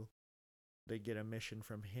Kohaku. They get a mission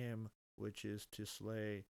from him, which is to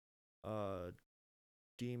slay a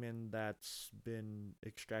demon that's been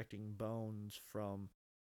extracting bones from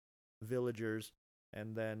villagers,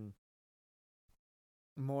 and then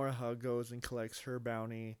Moraha goes and collects her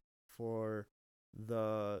bounty for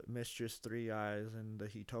the Mistress Three Eyes and the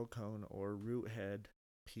Hitokon or Root Head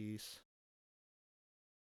piece.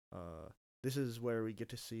 Uh, this is where we get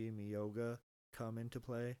to see Miyoga come into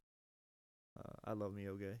play. I love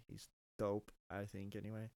Miyoga. He's dope, I think,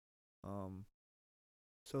 anyway. Um,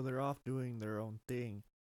 so they're off doing their own thing,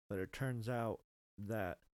 but it turns out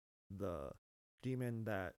that the demon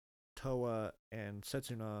that Toa and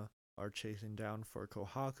Setsuna are chasing down for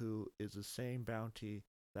Kohaku is the same bounty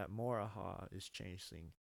that Moraha is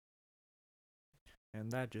chasing.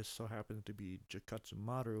 And that just so happens to be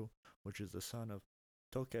Jakatsumaru, which is the son of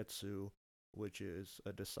Toketsu, which is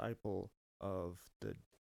a disciple of the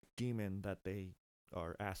demon that they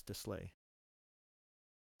are asked to slay.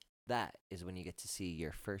 That is when you get to see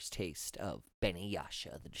your first taste of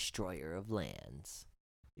Beniyasha, the Destroyer of Lands.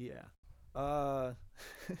 Yeah.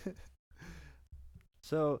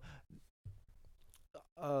 So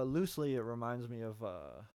loosely it reminds me of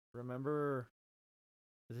remember,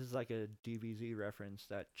 this is like a DBZ reference,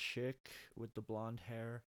 that chick with the blonde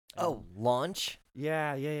hair. Oh, Launch?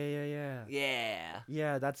 Yeah. Yeah.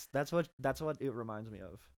 Yeah, that's what it reminds me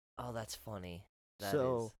of. Oh, that's funny. That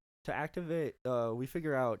So is. to activate, we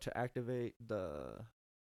figure out to activate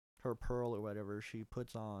her pearl or whatever, she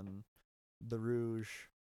puts on the rouge,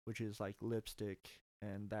 which is like lipstick,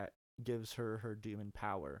 and that gives her her demon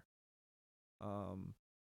power.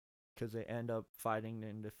 Because they end up fighting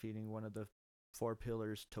and defeating one of the four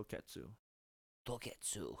pillars, Toketsu.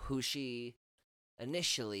 Toketsu, who she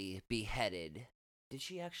initially beheaded. Did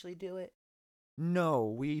she actually do it? No,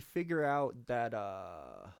 we figure out that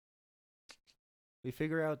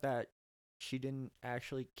she didn't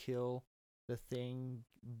actually kill the thing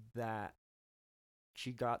that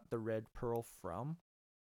she got the red pearl from.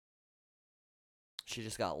 She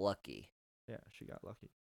just got lucky. Yeah, she got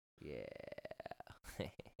lucky. Yeah.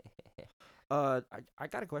 I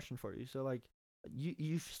got a question for you. So like,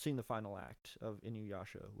 you've seen the final act of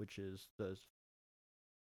Inuyasha, which is the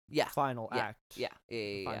final act,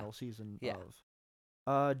 the final season Yeah.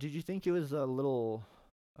 of. Did you think it was a little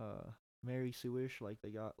Mary Sue-ish, like they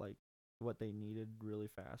got like what they needed really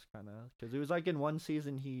fast, kind of? Because it was like in one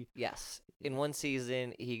season Yes. In one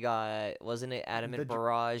season, he got, wasn't it Adamant The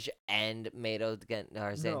Barrage and Mado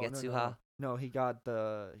Zangetsuha? No, he got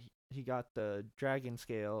the dragon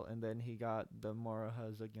scale, and then he got the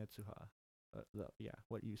Moroha Zagetsuha. Yeah,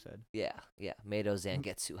 what you said. Yeah. Mado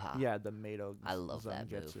Zangetsuha. Yeah, the Mado I love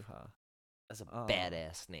that move. Zangetsuha. That's a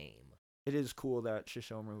badass name. It is cool that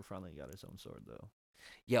Shishomaru finally got his own sword, though.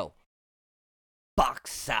 Yo,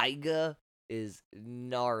 Boxaiga is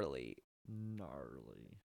gnarly.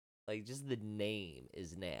 Like, just the name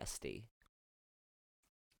is nasty.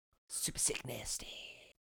 Super sick nasty.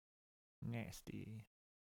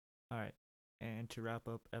 All right, and to wrap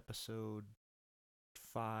up episode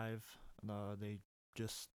 5, they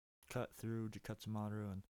just cut through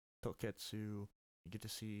Jakatsumaru and Toketsu. You get to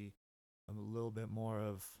see a little bit more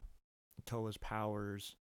of Toa's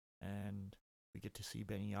powers, and we get to see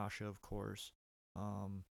Beniyasha, of course.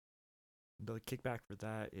 The kickback for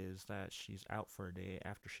that is that she's out for a day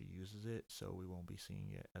after she uses it, so we won't be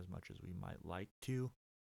seeing it as much as we might like to.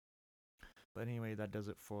 But anyway, that does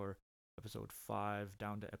it for episode 5,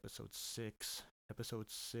 down to episode 6. Episode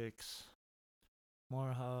 6,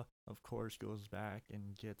 Moraha, of course, goes back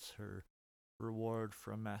and gets her reward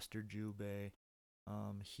from Master Jubei.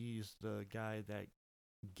 He's the guy that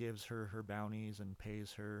gives her her bounties and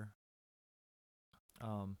pays her.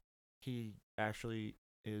 He actually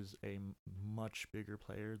is a much bigger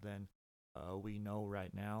player than we know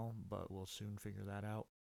right now, but we'll soon figure that out.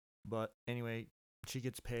 But anyway, she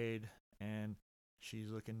gets paid, and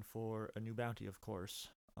she's looking for a new bounty, of course.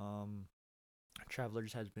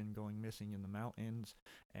 Travelers has been going missing in the mountains,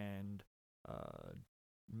 and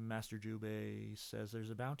Master Jubei says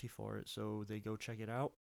there's a bounty for it, so they go check it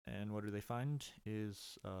out. And what do they find?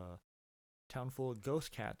 Is a town full of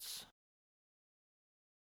ghost cats.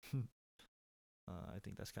 I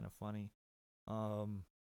think that's kind of funny.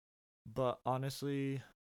 But honestly,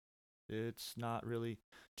 it's not really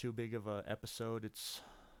too big of a episode. It's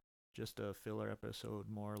just a filler episode,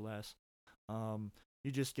 more or less.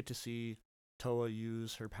 You just get to see Toa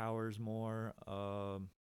use her powers more.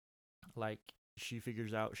 Like, she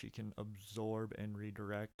figures out she can absorb and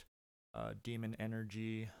redirect demon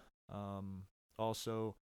energy.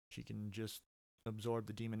 Also, she can just absorb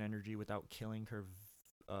the demon energy without killing her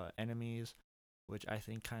enemies, which I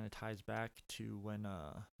think kind of ties back to when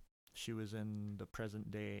she was in the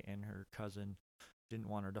present day and her cousin didn't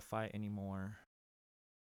want her to fight anymore.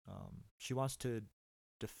 She wants to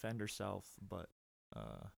defend herself, but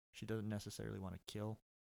she doesn't necessarily want to kill.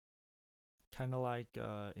 Kind of like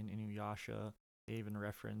in Inuyasha, they even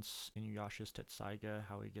reference Inuyasha's Tetsaiga,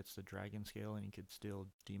 how he gets the dragon scale and he could steal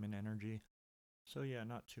demon energy. So yeah,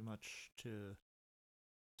 not too much to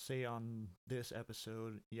say on this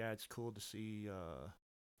episode. Yeah, it's cool to see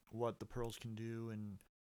what the pearls can do and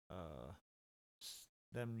uh,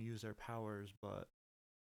 them use their powers, but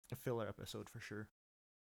a filler episode for sure.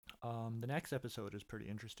 The next episode is pretty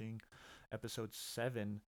interesting. Episode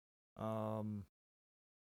 7. Um,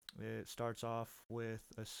 it starts off with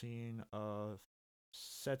a scene of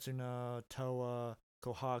Setsuna, Toa,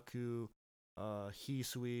 Kohaku,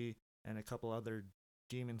 Hisui, and a couple other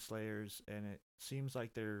demon slayers, and it seems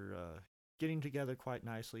like they're getting together quite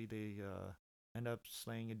nicely. They end up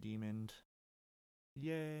slaying a demon.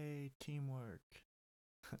 Yay, teamwork.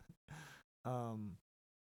 um,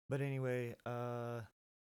 but anyway,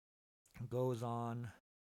 goes on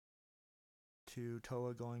to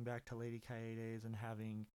Toa going back to Lady Kaede's and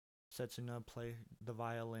having Setsuna play the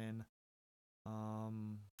violin.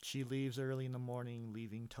 She leaves early in the morning,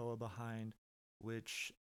 leaving Toa behind,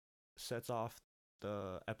 which sets off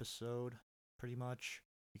the episode pretty much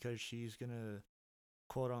because she's gonna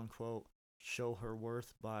quote unquote show her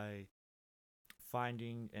worth by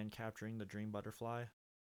finding and capturing the dream butterfly.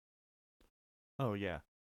 Oh yeah.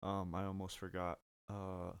 I almost forgot.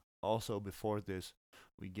 Also before this,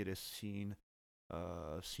 we get a scene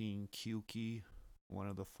seeing Kyuki, one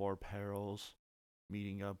of the four perils,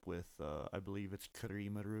 meeting up with I believe it's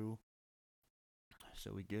Kurimaru.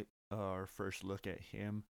 So we get our first look at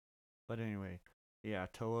him. But anyway, yeah,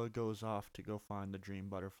 Toa goes off to go find the dream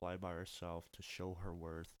butterfly by herself to show her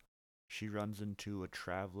worth. She runs into a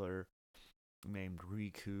traveler named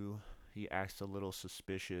Riku. He acts a little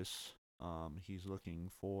suspicious. He's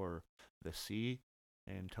looking for the sea,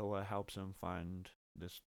 and Toa helps him find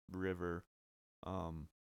this river. Um,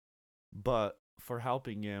 but for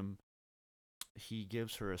helping him, he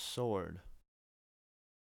gives her a sword.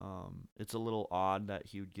 It's a little odd that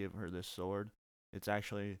he would give her this sword. It's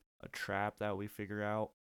actually a trap that we figure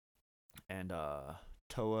out, and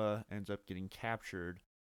Toa ends up getting captured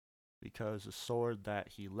because the sword that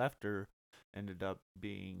he left her ended up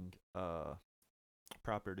being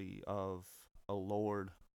property of a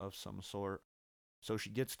lord of some sort. So she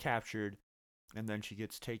gets captured, and then she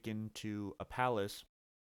gets taken to a palace.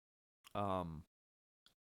 Um,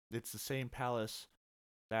 it's the same palace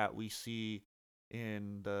that we see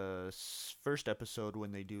in the first episode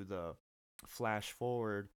when they do the flash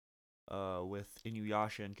forward with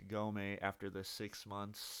Inuyasha and Kagome after the 6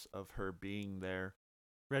 months of her being there.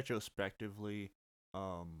 Retrospectively,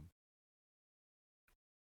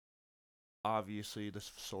 obviously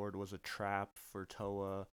this sword was a trap for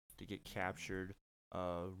Toa to get captured.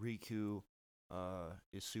 Riku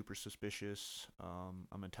is super suspicious. I'm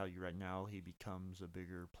gonna tell you right now, he becomes a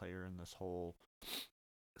bigger player in this whole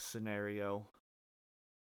scenario.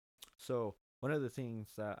 So one of the things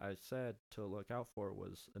that I said to look out for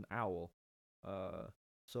was an owl.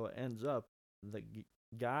 So it ends up the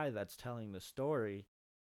guy that's telling the story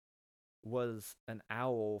was an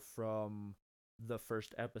owl from the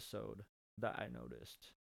first episode that I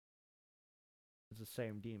noticed. It's the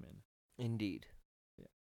same demon. Indeed. Yeah.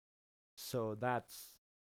 So that's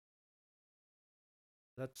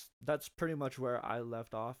pretty much where I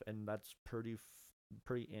left off, and that's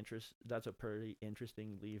That's a pretty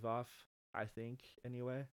interesting leave off, I think.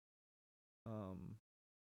 Anyway, um,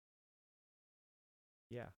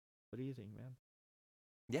 yeah. What do you think, man?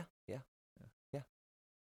 Yeah.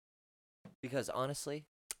 Because honestly,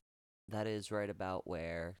 that is right about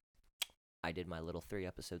where I did my little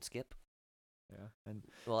 3-episode skip. Yeah, and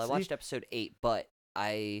well, I watched episode 8, but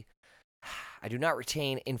I do not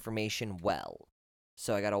retain information well,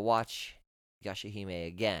 so I gotta watch Yashahime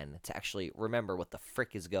again to actually remember what the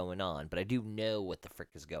frick is going on. But I do know what the frick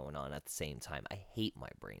is going on at the same time. I hate my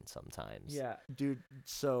brain sometimes. Yeah, dude.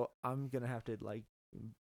 So I'm gonna have to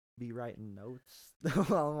be writing notes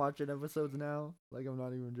while I'm watching episodes now. Like, I'm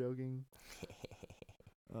not even joking.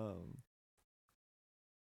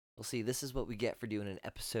 Well, see, this is what we get for doing an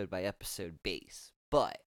episode by episode base,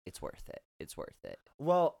 but it's worth it. It's worth it.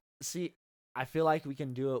 Well, see, I feel like we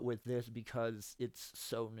can do it with this because it's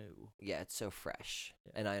so new. Yeah, it's so fresh,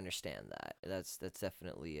 and I understand that. That's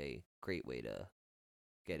definitely great way to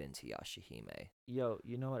get into Yashahime. Yo,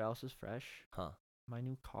 you know what else is fresh? Huh. My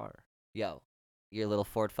new car. Yo, your little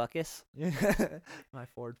Ford Focus? My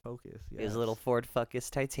Ford Focus. Yes. His little Ford Focus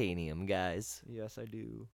Titanium, guys. Yes, I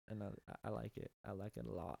do, and I like it. I like it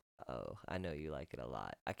a lot. Oh, I know you like it a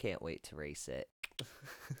lot. I can't wait to race it.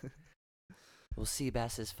 Will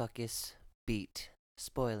Seabass's Focus beat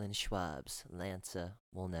Spoilin' Schwab's Lanza?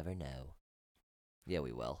 We'll never know. Yeah,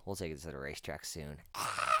 we will. We'll take it to the racetrack soon.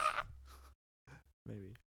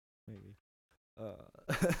 Maybe.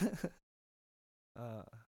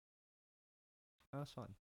 That was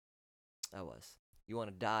fun. That was. You want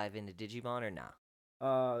to dive into Digimon or not?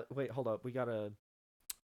 Wait, hold up. We gotta.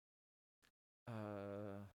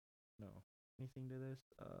 No. Anything to this?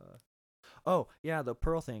 Oh yeah, the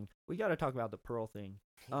Pearl thing. We gotta talk about the Pearl thing.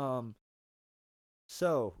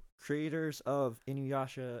 So creators of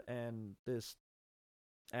Inuyasha and this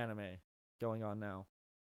anime going on now.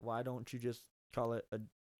 Why don't you just call it a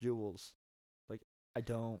Jewels? Like, I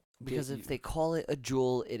don't. Because if they call it a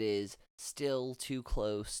jewel, it is still too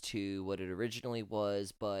close to what it originally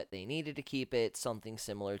was, but they needed to keep it something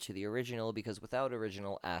similar to the original because without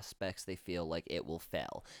original aspects, they feel like it will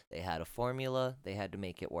fail. They had a formula, they had to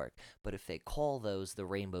make it work. But if they call those the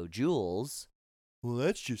rainbow jewels, well,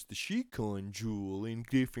 that's just the Shikon jewel in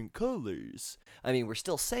different colors. I mean, we're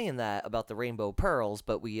still saying that about the rainbow pearls,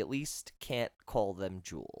 but we at least can't call them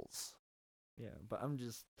jewels. Yeah, but I'm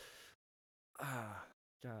just.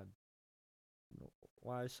 God.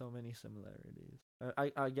 Why so many similarities?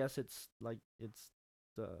 I guess it's like it's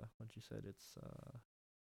the what you said. It's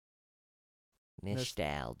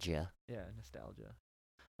Nostalgia. yeah, nostalgia.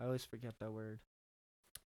 I always forget that word.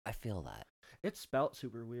 I feel that. It's spelt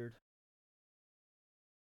super weird.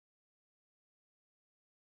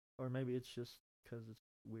 Or maybe it's just because it's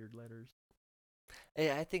weird letters.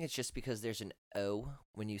 I think it's just because there's an O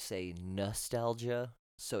when you say nostalgia,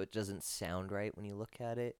 so it doesn't sound right when you look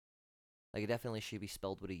at it. Like, it definitely should be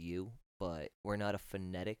spelled with a U, but we're not a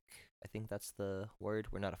phonetic. I think that's the word.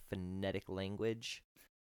 We're not a phonetic language.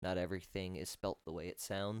 Not everything is spelt the way it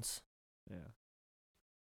sounds. Yeah.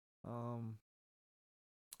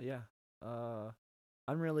 Yeah.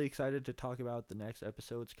 I'm really excited to talk about the next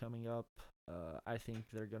episodes coming up. I think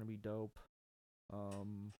they're gonna be dope.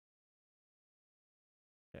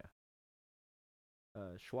 Yeah.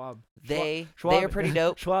 Schwab. They are pretty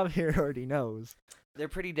dope. Schwab here already knows. They're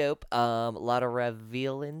pretty dope. A lot of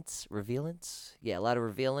revealance. Yeah, a lot of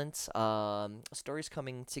revealance. Stories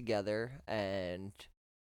coming together, and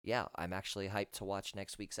yeah, I'm actually hyped to watch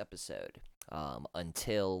next week's episode.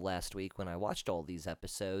 Until last week when I watched all these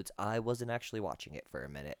episodes, I wasn't actually watching it for a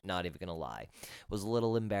minute. Not even gonna lie, was a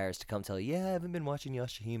little embarrassed to come tell you, yeah, I haven't been watching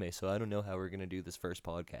Yashahime, so I don't know how we're gonna do this first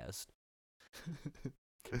podcast.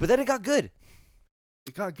 But then it got good.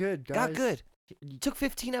 It got good, guys. Got good. Took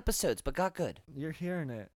 15 episodes, but got good. You're hearing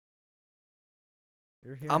it.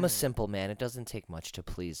 I'm a simple man. It doesn't take much to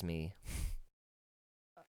please me.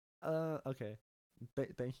 Okay.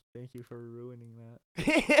 Thank you for ruining that.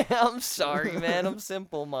 I'm sorry, man. I'm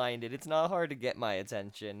simple-minded. It's not hard to get my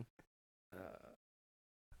attention.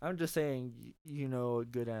 I'm just saying, you know, a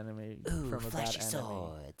good anime from a bad anime.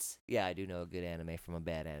 Swords. Yeah, I do know a good anime from a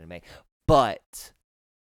bad anime, but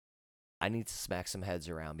I need to smack some heads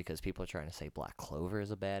around because people are trying to say Black Clover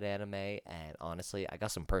is a bad anime, and honestly, I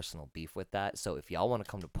got some personal beef with that. So if y'all want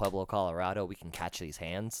to come to Pueblo, Colorado, we can catch these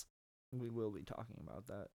hands. We will be talking about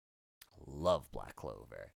that. Love Black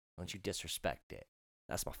Clover. Don't you disrespect it.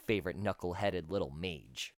 That's my favorite knuckle-headed little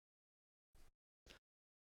mage.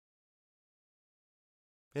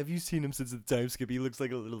 Have you seen him since the time skip? He looks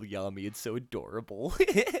like a little Yami. It's so adorable.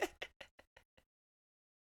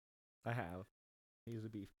 I have. He's a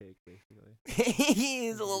beefcake, basically. He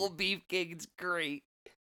is a little beefcake. It's great.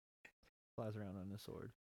 Flies around on his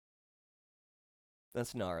sword.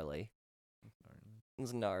 That's gnarly.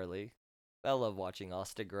 It's gnarly. I love watching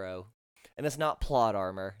Asta grow. And it's not plot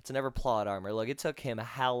armor. It's never plot armor. Look, it took him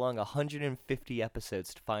how long? 150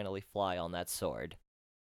 episodes to finally fly on that sword.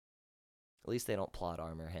 At least they don't plot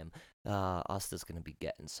armor him. Asta's gonna be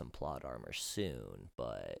getting some plot armor soon,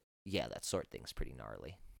 but yeah, that sword thing's pretty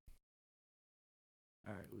gnarly.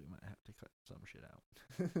 Alright, we might have to cut some shit out.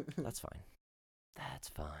 That's fine. That's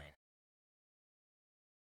fine.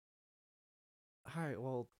 Alright,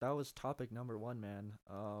 well, that was topic number 1, man.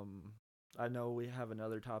 I know we have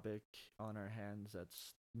another topic on our hands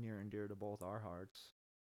that's near and dear to both our hearts.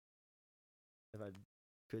 If I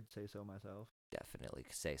could say so myself. Definitely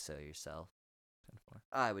say so yourself. 10-4.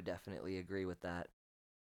 I would definitely agree with that.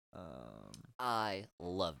 I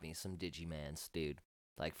love me some Digimons, dude.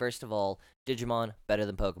 Like, first of all, Digimon better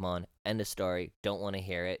than Pokemon. End of story. Don't want to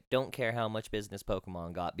hear it. Don't care how much business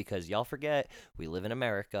Pokemon got because y'all forget we live in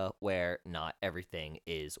America where not everything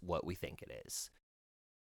is what we think it is.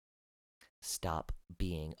 Stop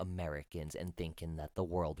being Americans and thinking that the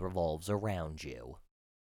world revolves around you.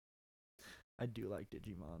 I do like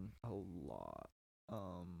Digimon a lot.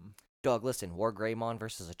 Dog, listen, Wargreymon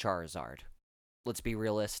versus a Charizard. Let's be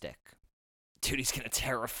realistic. Dude, he's gonna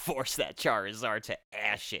Terra Force that Charizard to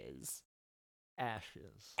ashes.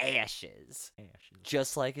 Ashes. Ashes. Ashes.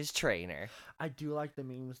 Just like his trainer. I do like the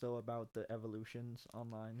memes though about the evolutions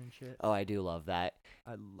online and shit. Oh, I do love that.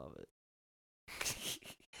 I love it.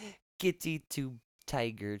 Kitty to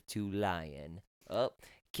tiger to lion. Oh,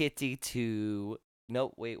 kitty to...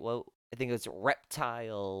 Nope, wait, what? I think it was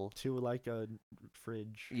reptile. To like a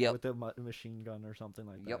fridge Yep. with a machine gun or something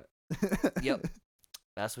like Yep. that. Yep.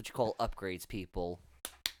 That's what you call upgrades, people.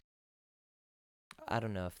 I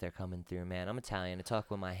don't know if they're coming through, man. I'm Italian. I talk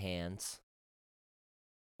with my hands.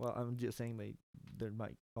 Well, I'm just saying they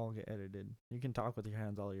might all get edited. You can talk with your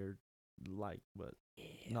hands all you like, but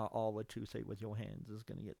not all what you say with your hands is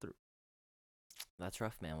gonna get through. That's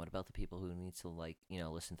rough, man. What about the people who need to, like,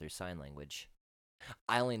 listen through sign language?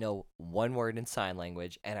 I only know one word in sign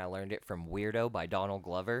language, and I learned it from Weirdo by Donald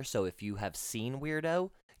Glover. So if you have seen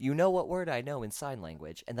Weirdo, you know what word I know in sign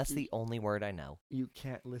language, and that's the only word I know. You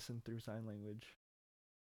can't listen through sign language.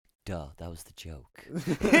 Duh, that was the joke.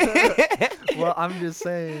 Well, I'm just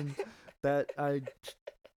saying that I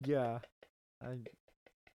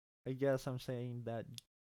guess I'm saying that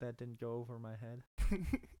didn't go over my head.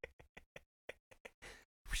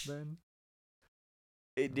 Then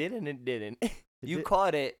It did and it didn't. You did.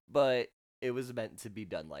 caught it, but it was meant to be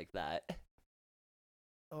done like that.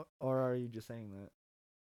 Or are you just saying that?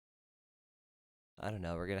 I don't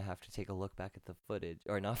know. We're going to have to take a look back at the footage,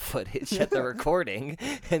 or not footage, at the recording,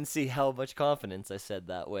 and see how much confidence I said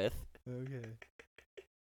that with. Okay.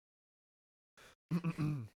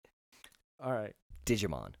 All right.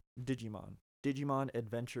 Digimon. Digimon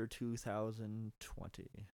Adventure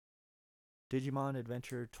 2020. Digimon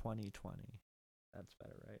Adventure 2020. That's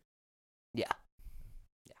better, right? Yeah.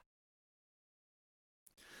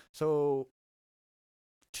 So,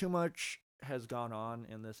 too much has gone on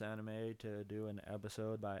in this anime to do an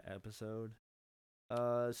episode by episode.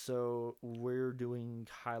 So we're doing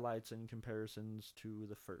highlights and comparisons to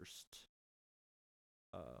the first.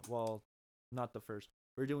 Well, not the first.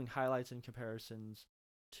 We're doing highlights and comparisons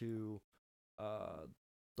to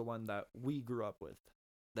the one that we grew up with.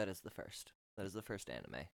 That is the first. That is the first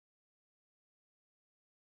anime.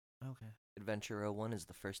 Okay. Adventure 01 is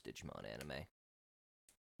the first Digimon anime.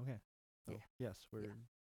 Okay. So, Yeah. yes, we're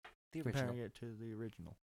The comparing original. it to the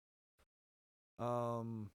original.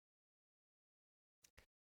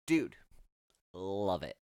 Dude, love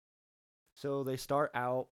it. So they start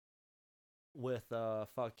out with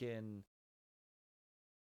fucking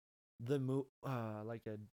like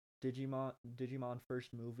a Digimon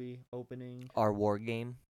first movie opening. Our War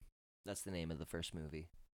Game. That's the name of the first movie.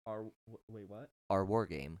 Wait, what? Our War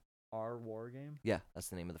Game. Our war game? Yeah, that's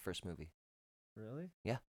the name of the first movie. Really?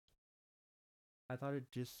 Yeah. I thought it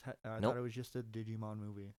just I Nope. thought it was just a Digimon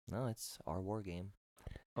movie. No, it's Our War Game.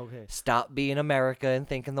 Okay. Stop being America and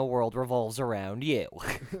thinking the world revolves around you.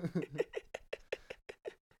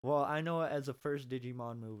 Well, I know it as a first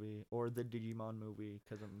Digimon movie or the Digimon movie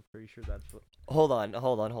because I'm pretty sure that's what. Hold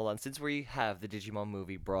on. Since we have the Digimon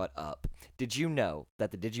movie brought up, did you know that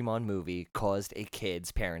the Digimon movie caused a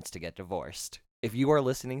kid's parents to get divorced? If you are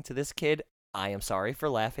listening to this, kid, I am sorry for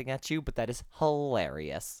laughing at you, but that is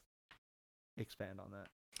hilarious. Expand on that.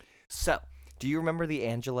 So, do you remember the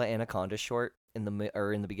Angela Anaconda short in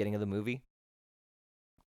the beginning of the movie?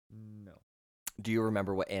 No. Do you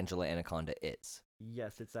remember what Angela Anaconda is?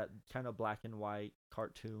 Yes, it's that kind of black and white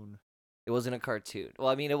cartoon. It wasn't a cartoon. Well,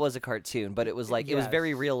 I mean, it was a cartoon, but it was like, it was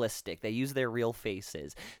very Yes. realistic. They used their real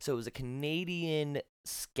faces. So it was a Canadian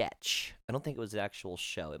sketch. I don't think it was an actual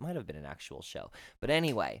show. It might have been an actual show. But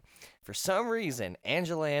anyway, for some reason,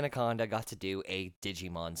 Angela Anaconda got to do a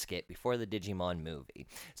Digimon skit before the Digimon movie.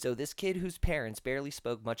 So this kid whose parents barely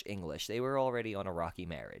spoke much English, they were already on a rocky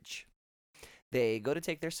marriage. They go to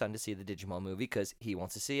take their son to see the Digimon movie because he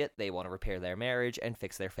wants to see it. They want to repair their marriage and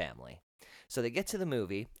fix their family. So they get to the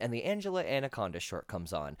movie, and the Angela Anaconda short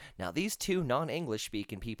comes on. Now, these two non-English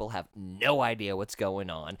speaking people have no idea what's going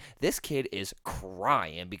on. This kid is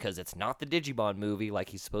crying because it's not the Digimon movie like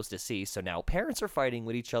he's supposed to see, so now parents are fighting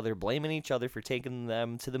with each other, blaming each other for taking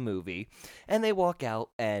them to the movie, and they walk out,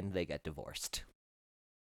 and they get divorced.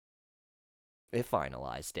 It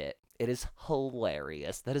finalized it. It is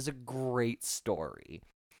hilarious. That is a great story.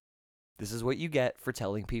 This is what you get for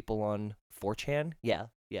telling people on 4chan. Yeah,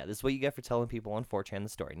 this is what you get for telling people on 4chan the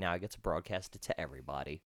story. Now I get to broadcast it to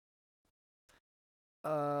everybody.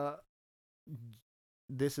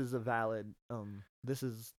 This is a valid. This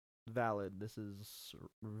is valid. This is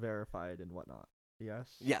verified and whatnot.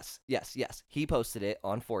 Yes. Yes. He posted it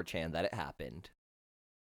on 4chan that it happened.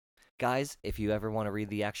 Guys, if you ever want to read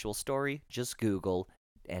the actual story, just Google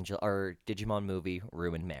Digimon movie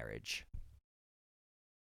ruined marriage.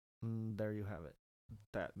 There you have it.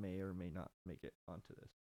 That may or may not make it onto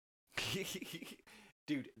this.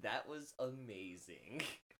 Dude, that was amazing.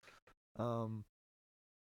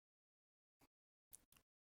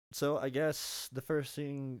 So I guess the first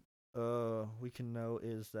thing we can know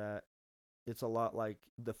is that it's a lot like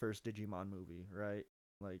the first Digimon movie, right?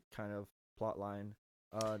 Like kind of plot line.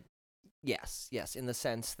 Yes, in the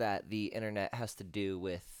sense that the internet has to do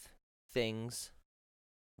with things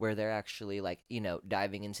where they're actually like,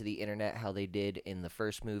 diving into the internet how they did in the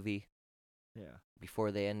first movie. Yeah.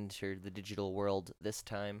 Before they entered the digital world this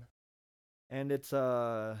time. And it's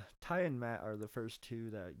Ty and Matt are the first two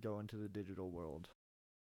that go into the digital world.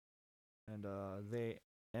 And they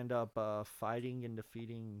end up fighting and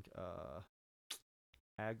defeating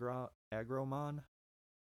Agragonmon.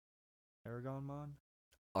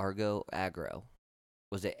 Argo Agro.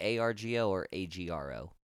 Was it ARGO or AGRO?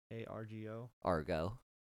 ARGO. Argo.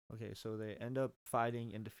 Okay, so they end up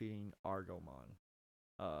fighting and defeating Argomon.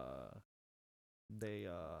 They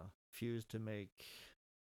fuse to make.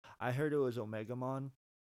 I heard it was Omegamon.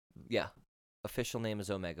 Yeah. Official name is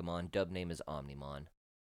Omegamon. Dub name is Omnimon.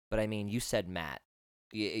 But I mean, you said Matt.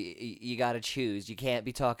 You gotta choose. You can't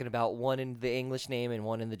be talking about one in the English name and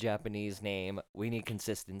one in the Japanese name. We need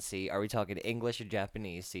consistency. Are we talking English or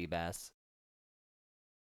Japanese, Seabass?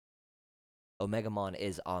 Omegamon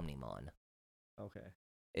is Omnimon. Okay.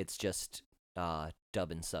 It's just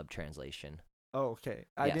dub and sub translation. Oh, okay.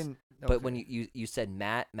 Yes. I didn't. Okay. But when you said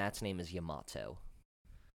Matt's name is Yamato.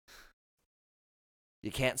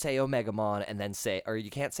 You can't say Omegamon and then say, or you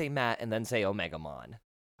can't say Matt and then say Omegamon.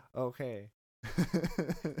 Okay.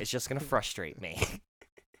 It's just gonna frustrate me.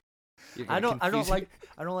 I don't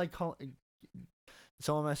like calling.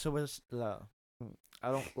 Someone mess with. I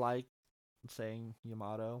don't like saying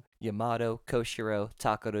Yamato. Yamato, Koshiro,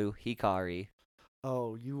 Takaru, Hikari.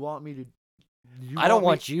 Oh, you want me to? I don't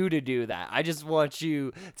want you to do that. I just want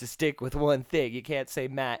you to stick with one thing. You can't say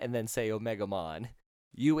Matt and then say Omegamon.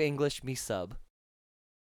 You English, me sub.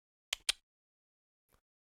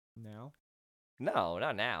 Now? No,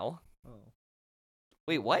 not now. Oh.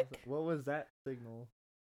 Wait, what? What was that signal?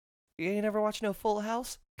 You ain't never watched no Full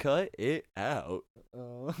House? Cut it out.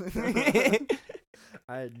 Oh.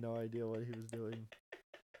 I had no idea what he was doing.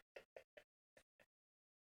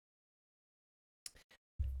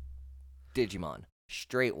 Digimon.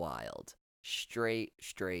 Straight wild. Straight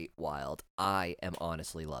wild. I am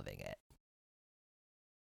honestly loving it.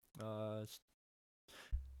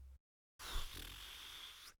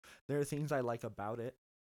 There are things I like about it.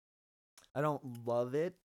 I don't love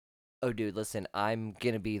it. Oh, dude, listen, I'm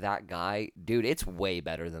gonna be that guy. Dude, it's way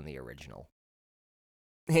better than the original.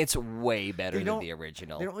 It's way better than the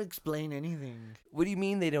original. They don't explain anything. What do you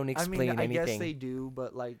mean they don't explain anything? I guess they do,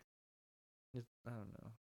 but like, I don't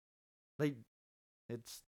know. Like,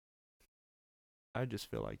 it's. I just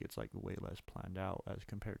feel like it's like way less planned out as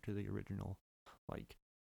compared to the original. Like,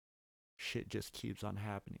 shit just keeps on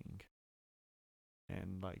happening.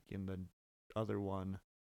 And like in the other one,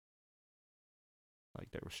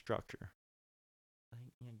 like there was structure. I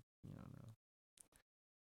don't know.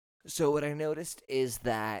 So what I noticed is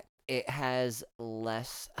that it has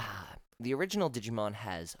less. The original Digimon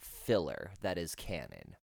has filler that is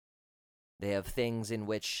canon. They have things in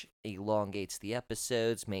which elongates the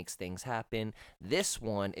episodes, makes things happen. This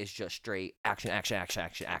one is just straight action.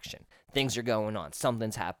 Things are going on.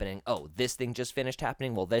 Something's happening. Oh, this thing just finished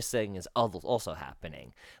happening. Well, this thing is also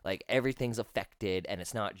happening. Like, everything's affected, and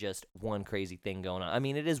it's not just one crazy thing going on. I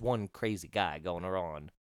mean, it is one crazy guy going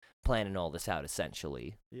around planning all this out,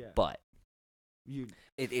 essentially. Yeah. But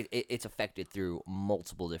it's affected through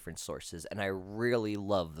multiple different sources, and I really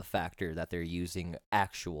love the factor that they're using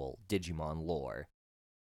actual Digimon lore.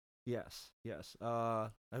 Yes. I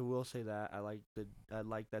will say that I like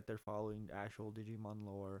that they're following actual Digimon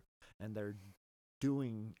lore, and they're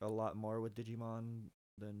doing a lot more with Digimon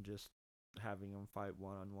than just having them fight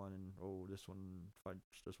one-on-one and this one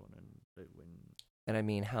fights this one and they win. And I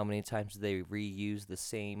mean, how many times do they reuse the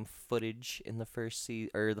same footage in the first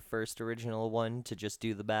the first original one to just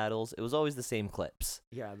do the battles? It was always the same clips.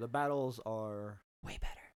 Yeah, the battles are way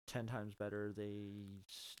better. 10 times better.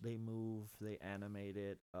 They move, they animate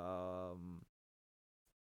it.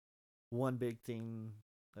 one big thing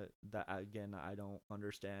that again I don't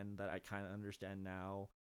understand that I kind of understand now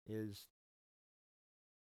is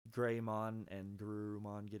Greymon and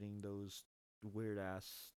Garurumon getting those weird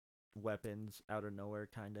ass weapons out of nowhere,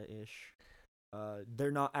 kind of ish.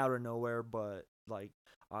 They're not out of nowhere, but like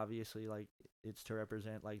obviously, like it's to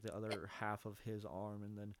represent like the other half of his arm,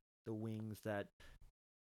 and then the wings that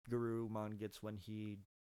Garurumon gets when he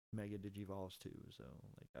Mega Digivolves too. So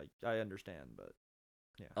like I understand, but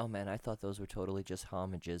yeah, Oh man, I thought those were totally just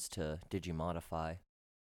homages to Digimodify.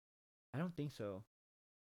 I don't think so.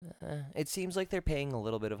 It seems like they're paying a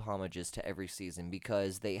little bit of homages to every season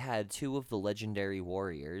because they had two of the legendary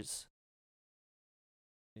warriors.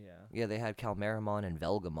 Yeah. Yeah, they had Calmerimon and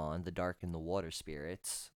Velgamon, the dark and the water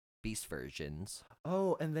spirits, beast versions.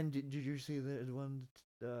 Oh, and then did you see the one?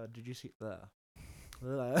 Did you see the?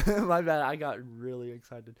 My bad. I got really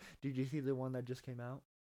excited. Did you see the one that just came out?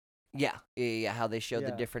 Yeah, how they showed the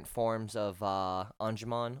Yeah. different forms of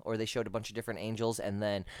Anjumon, or they showed a bunch of different angels, and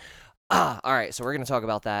then all right, so we're gonna talk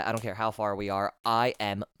about that. I don't care how far we are. I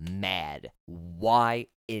am mad. Why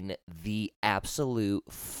in the absolute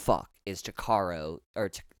fuck is Takaru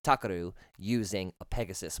using a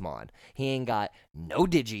Pegasus Mon? He ain't got no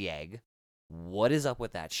Digi-Egg. What is up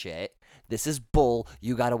with that shit? This is bull.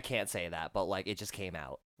 You gotta can't say that, but like it just came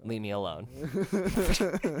out. Leave me alone.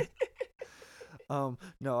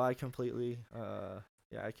 No, I completely yeah,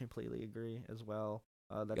 I completely agree as well.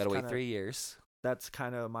 Gotta wait 3 years. That's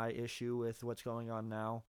kind of my issue with what's going on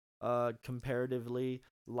now. Comparatively,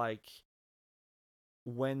 like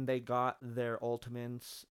when they got their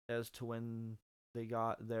ultimates as to when they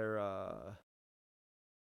got their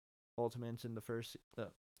ultimates in the first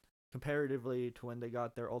comparatively to when they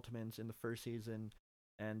got their ultimates in the first season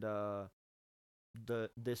and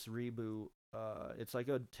this reboot, it's like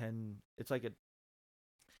a 10 it's like a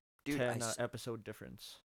Dude, 10 episode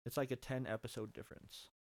difference. It's like a 10 episode difference.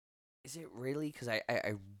 is it really? Because I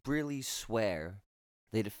really swear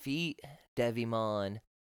they defeat Devimon.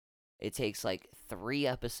 It takes like 3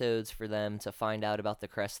 episodes for them to find out about the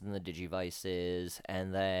crest and the Digivices,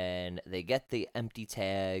 and then they get the empty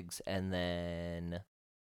tags, and then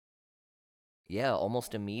yeah,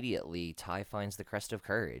 almost immediately Tai finds the crest of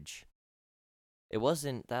courage. It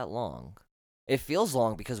wasn't that long. It feels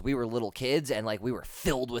long because we were little kids and like we were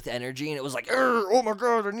filled with energy, and it was like, oh my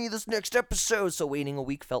god, I need this next episode. So waiting a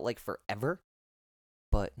week felt like forever.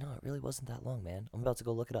 But no, it really wasn't that long, man. I'm about to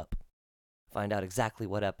go look it up. Find out exactly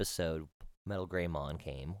what episode Metal Greymon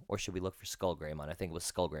came. Or should we look for Skull Greymon? I think it was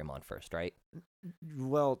Skull Greymon first, right?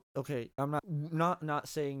 Well, okay, I'm not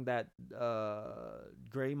saying that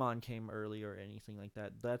Greymon came early or anything like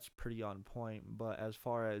that. That's pretty on point. But as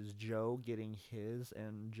far as Joe getting his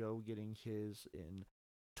and Joe getting his in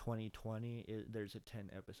 2020, there's a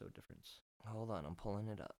 10 episode difference. Hold on, I'm pulling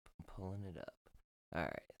it up.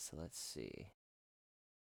 Alright, so let's see.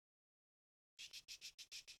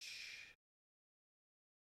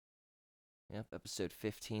 Yep, episode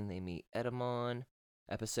 15, they meet Edamon.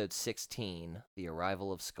 Episode 16, the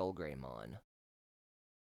arrival of Skull Greymon.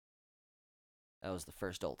 That was the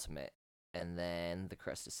first ultimate. And then the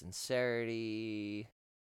Crest of Sincerity.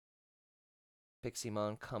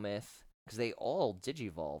 Piximon cometh. Because they all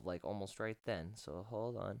digivolve, like, almost right then. So,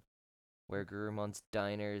 hold on. Where Gurumon's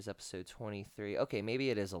Diners, episode 23. Okay, maybe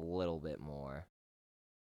it is a little bit more.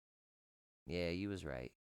 Yeah, you was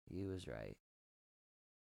right,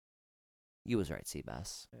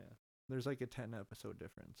 Seabass. Yeah, there's like a 10 episode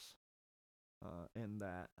difference in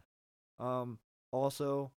that.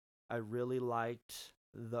 Also, I really liked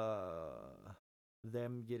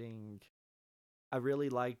them getting. I really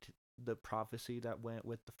liked the prophecy that went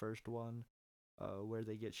with the first one, where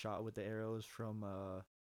they get shot with the arrows from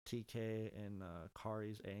TK and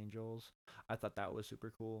Kari's angels. I thought that was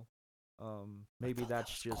super cool. Maybe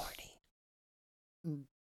that's just corny.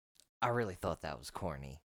 I really thought that was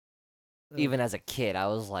corny. Even as a kid, I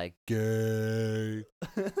was like, gay.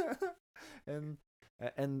 and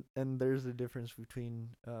there's a difference between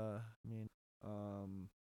I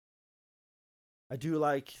do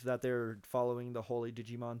like that they're following the holy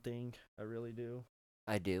Digimon thing. I really do.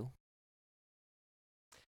 I do.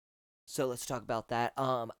 So let's talk about that.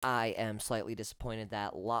 I am slightly disappointed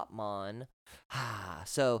that Lopmon.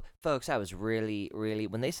 So, folks, I was really,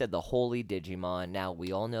 when they said the holy Digimon, now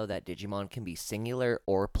we all know that Digimon can be singular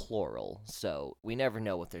or plural. So we never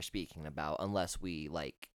know what they're speaking about unless we,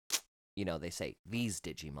 like, they say these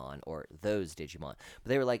Digimon or those Digimon. But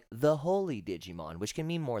they were like, the holy Digimon, which can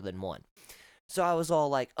mean more than one. So I was all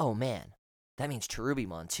like, oh man, that means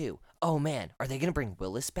Cherubimon too. Oh man, are they going to bring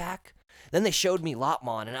Willis back? Then they showed me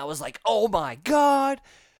Lopmon, and I was like, oh my god,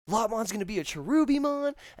 Lopmon's gonna be a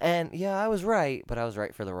Cherubimon, and yeah, I was right, but I was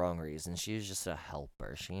right for the wrong reason. She was just a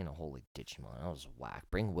helper. She ain't a holy Digimon. I was whack.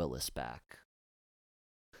 Bring Willis back.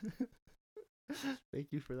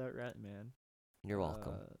 Thank you for that rant, man. You're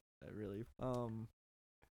welcome. I really.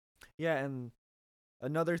 Yeah, and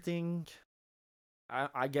another thing,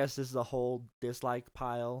 I guess this is a whole dislike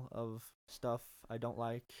pile of stuff I don't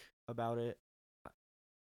like about it.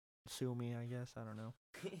 Sue me, I guess. I don't know.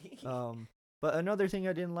 But another thing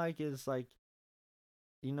I didn't like is like,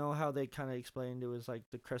 you know how they kind of explained it was like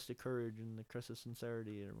the crest of courage and the crest of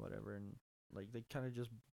sincerity or whatever, and like they kind of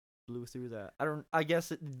just blew through that. I don't. I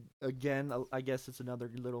guess it again. I guess it's another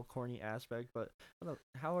little corny aspect, but I don't know,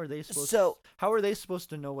 how are they supposed? So, How are they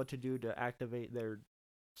supposed to know what to do to activate their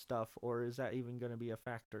stuff, or is that even going to be a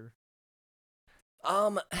factor?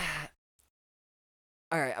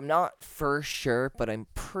 all right, I'm not for sure, but I'm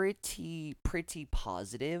pretty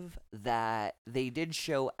positive that they did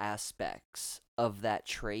show aspects of that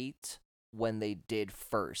trait when they did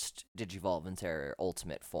first Digivolve into their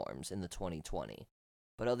ultimate forms in the 2020.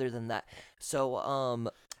 But other than that, so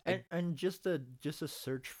And just a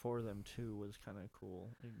search for them too was kind of cool.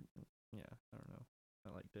 Yeah, I don't know. I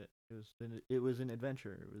liked it. It was an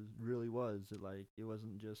adventure. It really was. It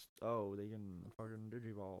wasn't just, oh, they can fucking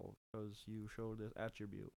digivolve because you showed this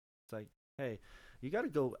attribute. It's like, hey, you got to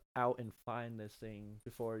go out and find this thing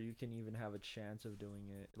before you can even have a chance of doing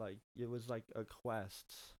it. Like it was like a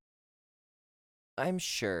quest. I'm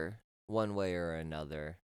sure one way or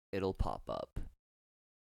another it'll pop up.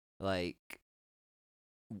 Like,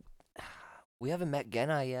 we haven't met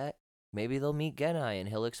Genai yet. Maybe they'll meet Genai and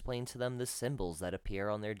he'll explain to them the symbols that appear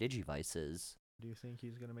on their Digivices. Do you think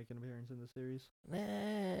he's gonna make an appearance in the series?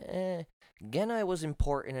 Genai was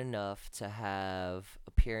important enough to have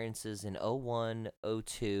appearances in 01,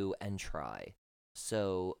 02, and Tri.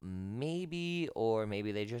 So maybe, or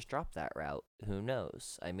maybe they just dropped that route. Who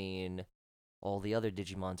knows? I mean, all the other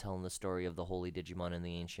Digimon telling the story of the Holy Digimon and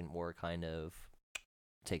the Ancient War kind of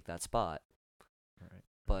take that spot. All right.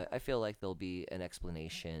 But I feel like there'll be an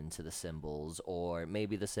explanation to the symbols, or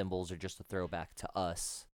maybe the symbols are just a throwback to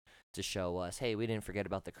us to show us, hey, we didn't forget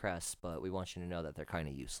about the crests, but we want you to know that they're kind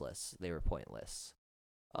of useless. They were pointless.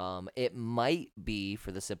 It might be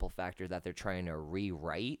for the simple factor that they're trying to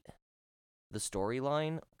rewrite the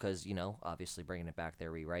storyline, because, obviously bringing it back,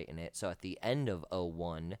 they're rewriting it. So at the end of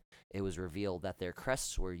 01, it was revealed that their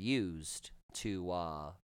crests were used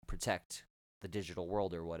to protect the digital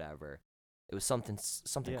world or whatever. It was something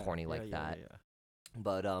corny like that. Yeah.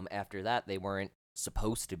 But after that, they weren't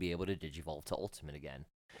supposed to be able to digivolve to Ultimate again.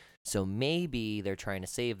 So maybe they're trying to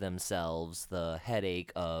save themselves the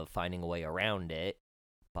headache of finding a way around it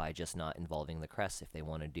by just not involving the crests if they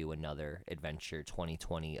want to do another Adventure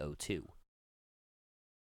 2020-02.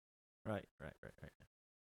 Right. Okay.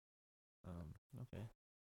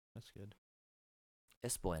 That's good.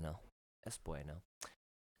 Es bueno.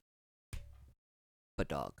 But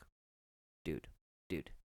dog. Dude.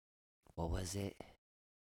 What was it?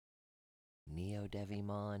 Neo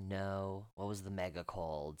Devimon? No. What was the mega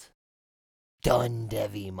called? Dun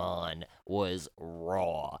Devimon was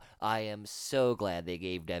raw. I am so glad they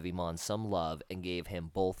gave Devimon some love and gave him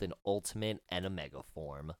both an ultimate and a mega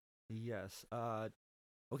form. Yes.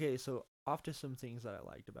 Okay, so off to some things that I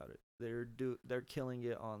liked about it. They're killing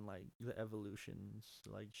it on like the evolutions,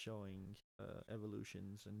 like showing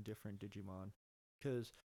evolutions and different Digimon,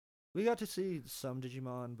 because we got to see some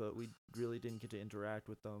Digimon, but we really didn't get to interact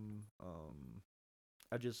with them.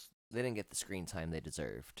 I just They didn't get the screen time they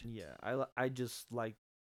deserved. Yeah, I just like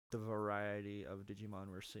the variety of Digimon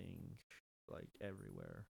we're seeing like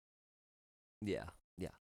everywhere. Yeah.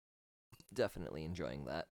 Definitely enjoying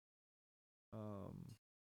that. Um,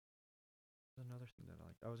 another thing that I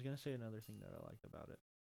liked. I was gonna say another thing that I liked about it.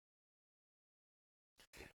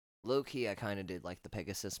 Low key, I kind of did like the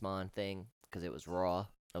Pegasusmon thing because it was raw.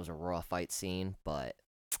 It was a raw fight scene, but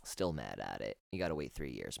still mad at it. You gotta wait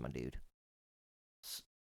 3 years, my dude.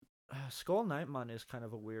 Skull Knightmon is kind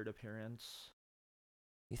of a weird appearance.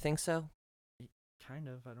 You think so? Kind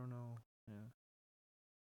of. I don't know. Yeah.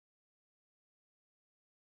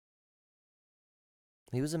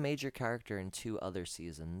 He was a major character in 2 other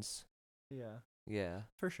seasons. Yeah. Yeah.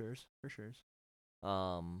 For sure.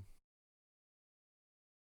 Um.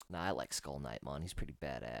 Nah, I like Skull Knightmon. He's pretty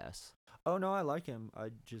badass. Oh no, I like him.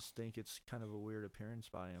 I just think it's kind of a weird appearance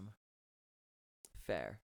by him.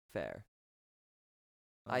 Fair.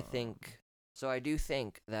 I think so. I do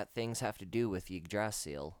think that things have to do with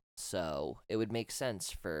Yggdrasil, so it would make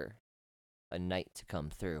sense for a knight to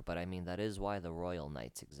come through. But I mean, that is why the Royal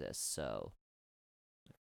Knights exist. So,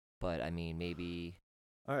 but I mean, maybe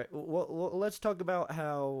All right. Well, let's talk about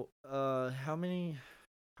how many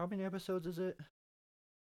episodes is it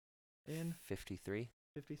in? 53.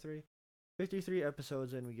 53. 53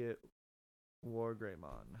 episodes and we get War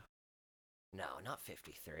Greymon. No, not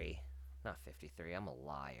 53. Not 53. I'm a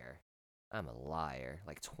liar. I'm a liar.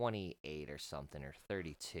 Like 28 or something, or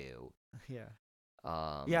 32. Yeah.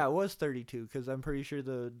 Um, Yeah, it was 32 cuz I'm pretty sure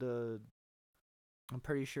the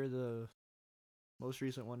most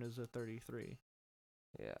recent one is a 33.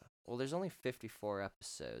 yeah. Well, there's only 54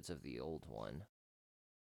 episodes of the old one.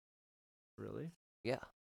 Really? Yeah.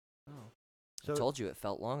 Oh. I So told you it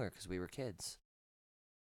felt longer because we were kids.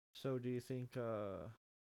 so do you think No,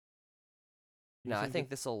 I think it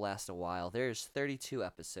this will last a while. There's 32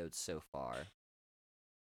 episodes so far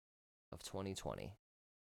of 2020.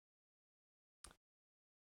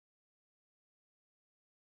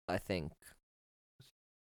 I think.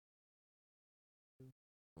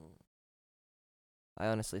 I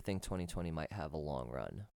honestly think 2020 might have a long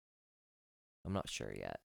run. I'm not sure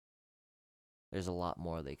yet. There's a lot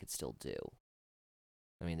more they could still do.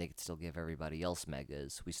 I mean, they could still give everybody else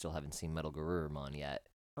megas. We still haven't seen Metal Garurumon yet.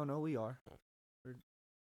 Oh no, we are.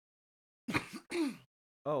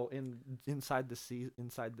 Oh, inside this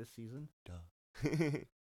season? Duh.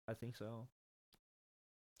 I think so.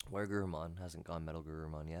 Where Gurumon hasn't gone Metal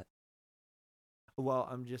Garurumon yet. Well,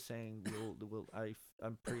 I'm just saying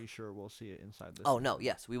I'm pretty sure we'll see it inside this Oh, season. no,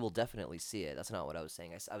 yes, we will definitely see it. That's not what I was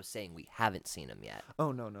saying. I was saying we haven't seen him yet.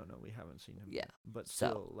 Oh no, we haven't seen him Yeah. yet. But So.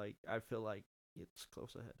 still, like I feel like it's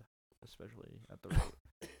close ahead, especially at the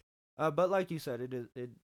rate. But like you said,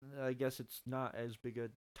 it. I guess it's not as big a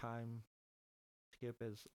time skip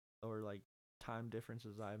as or like time difference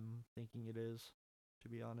as I'm thinking it is, to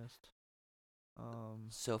be honest.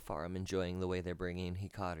 So far, I'm enjoying the way they're bringing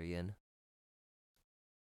Hikari in.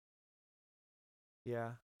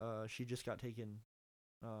 Yeah. She just got taken.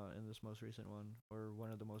 In this most recent one, or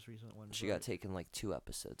one of the most recent ones. She got taken like 2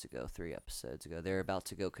 episodes ago, 3 episodes ago. They're about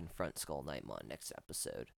to go confront Skull Knightmon next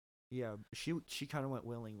episode. Yeah, she kind of went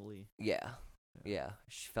willingly. Yeah.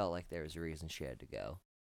 She felt like there was a reason she had to go.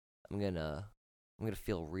 I'm gonna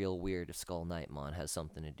feel real weird if Skull Knightmon has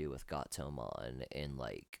something to do with Gatomon in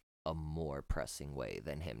like a more pressing way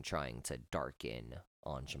than him trying to darken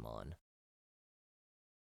Angemon.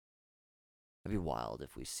 It'd be wild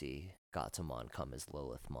if we see Gatomon come as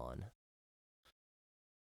Lilithmon.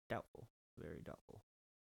 Doubtful. Very doubtful.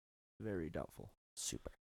 Very doubtful.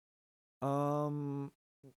 Super. Um,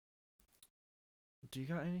 do you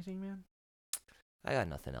got anything, man? I got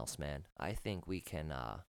nothing else, man. I think we can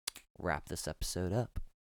wrap this episode up.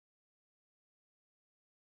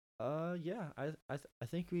 Yeah. I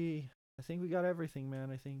think we got everything,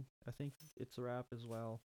 man. I think it's a wrap as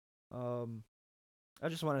well. Um, I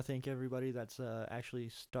just want to thank everybody that's actually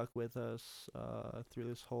stuck with us through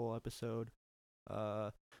this whole episode. Uh,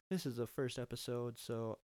 this is the first episode,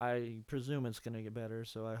 so I presume it's gonna get better.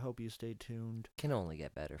 So I hope you stay tuned. Can only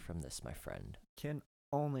get better from this, my friend. Can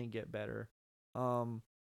only get better. Um,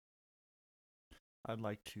 I'd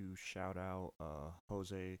like to shout out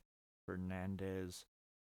Jose Fernandez.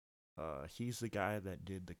 He's the guy that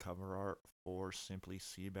did the cover art for Simply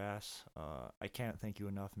Seabass. I can't thank you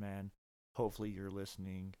enough, man. Hopefully you're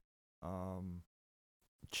listening. Um,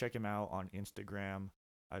 check him out on Instagram.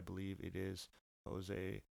 I believe it is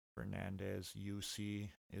Jose Fernandez UC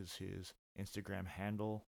is his Instagram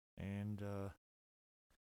handle, and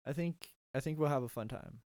I think we'll have a fun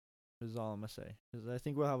time. Is all I'm gonna say. Is I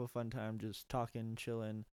think we'll have a fun time just talking,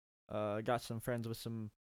 chilling. Got some friends with some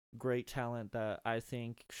great talent that I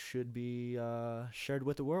think should be shared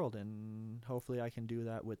with the world, and hopefully I can do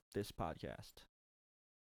that with this podcast.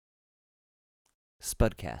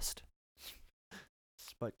 Spudcast.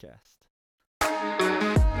 Spudcast.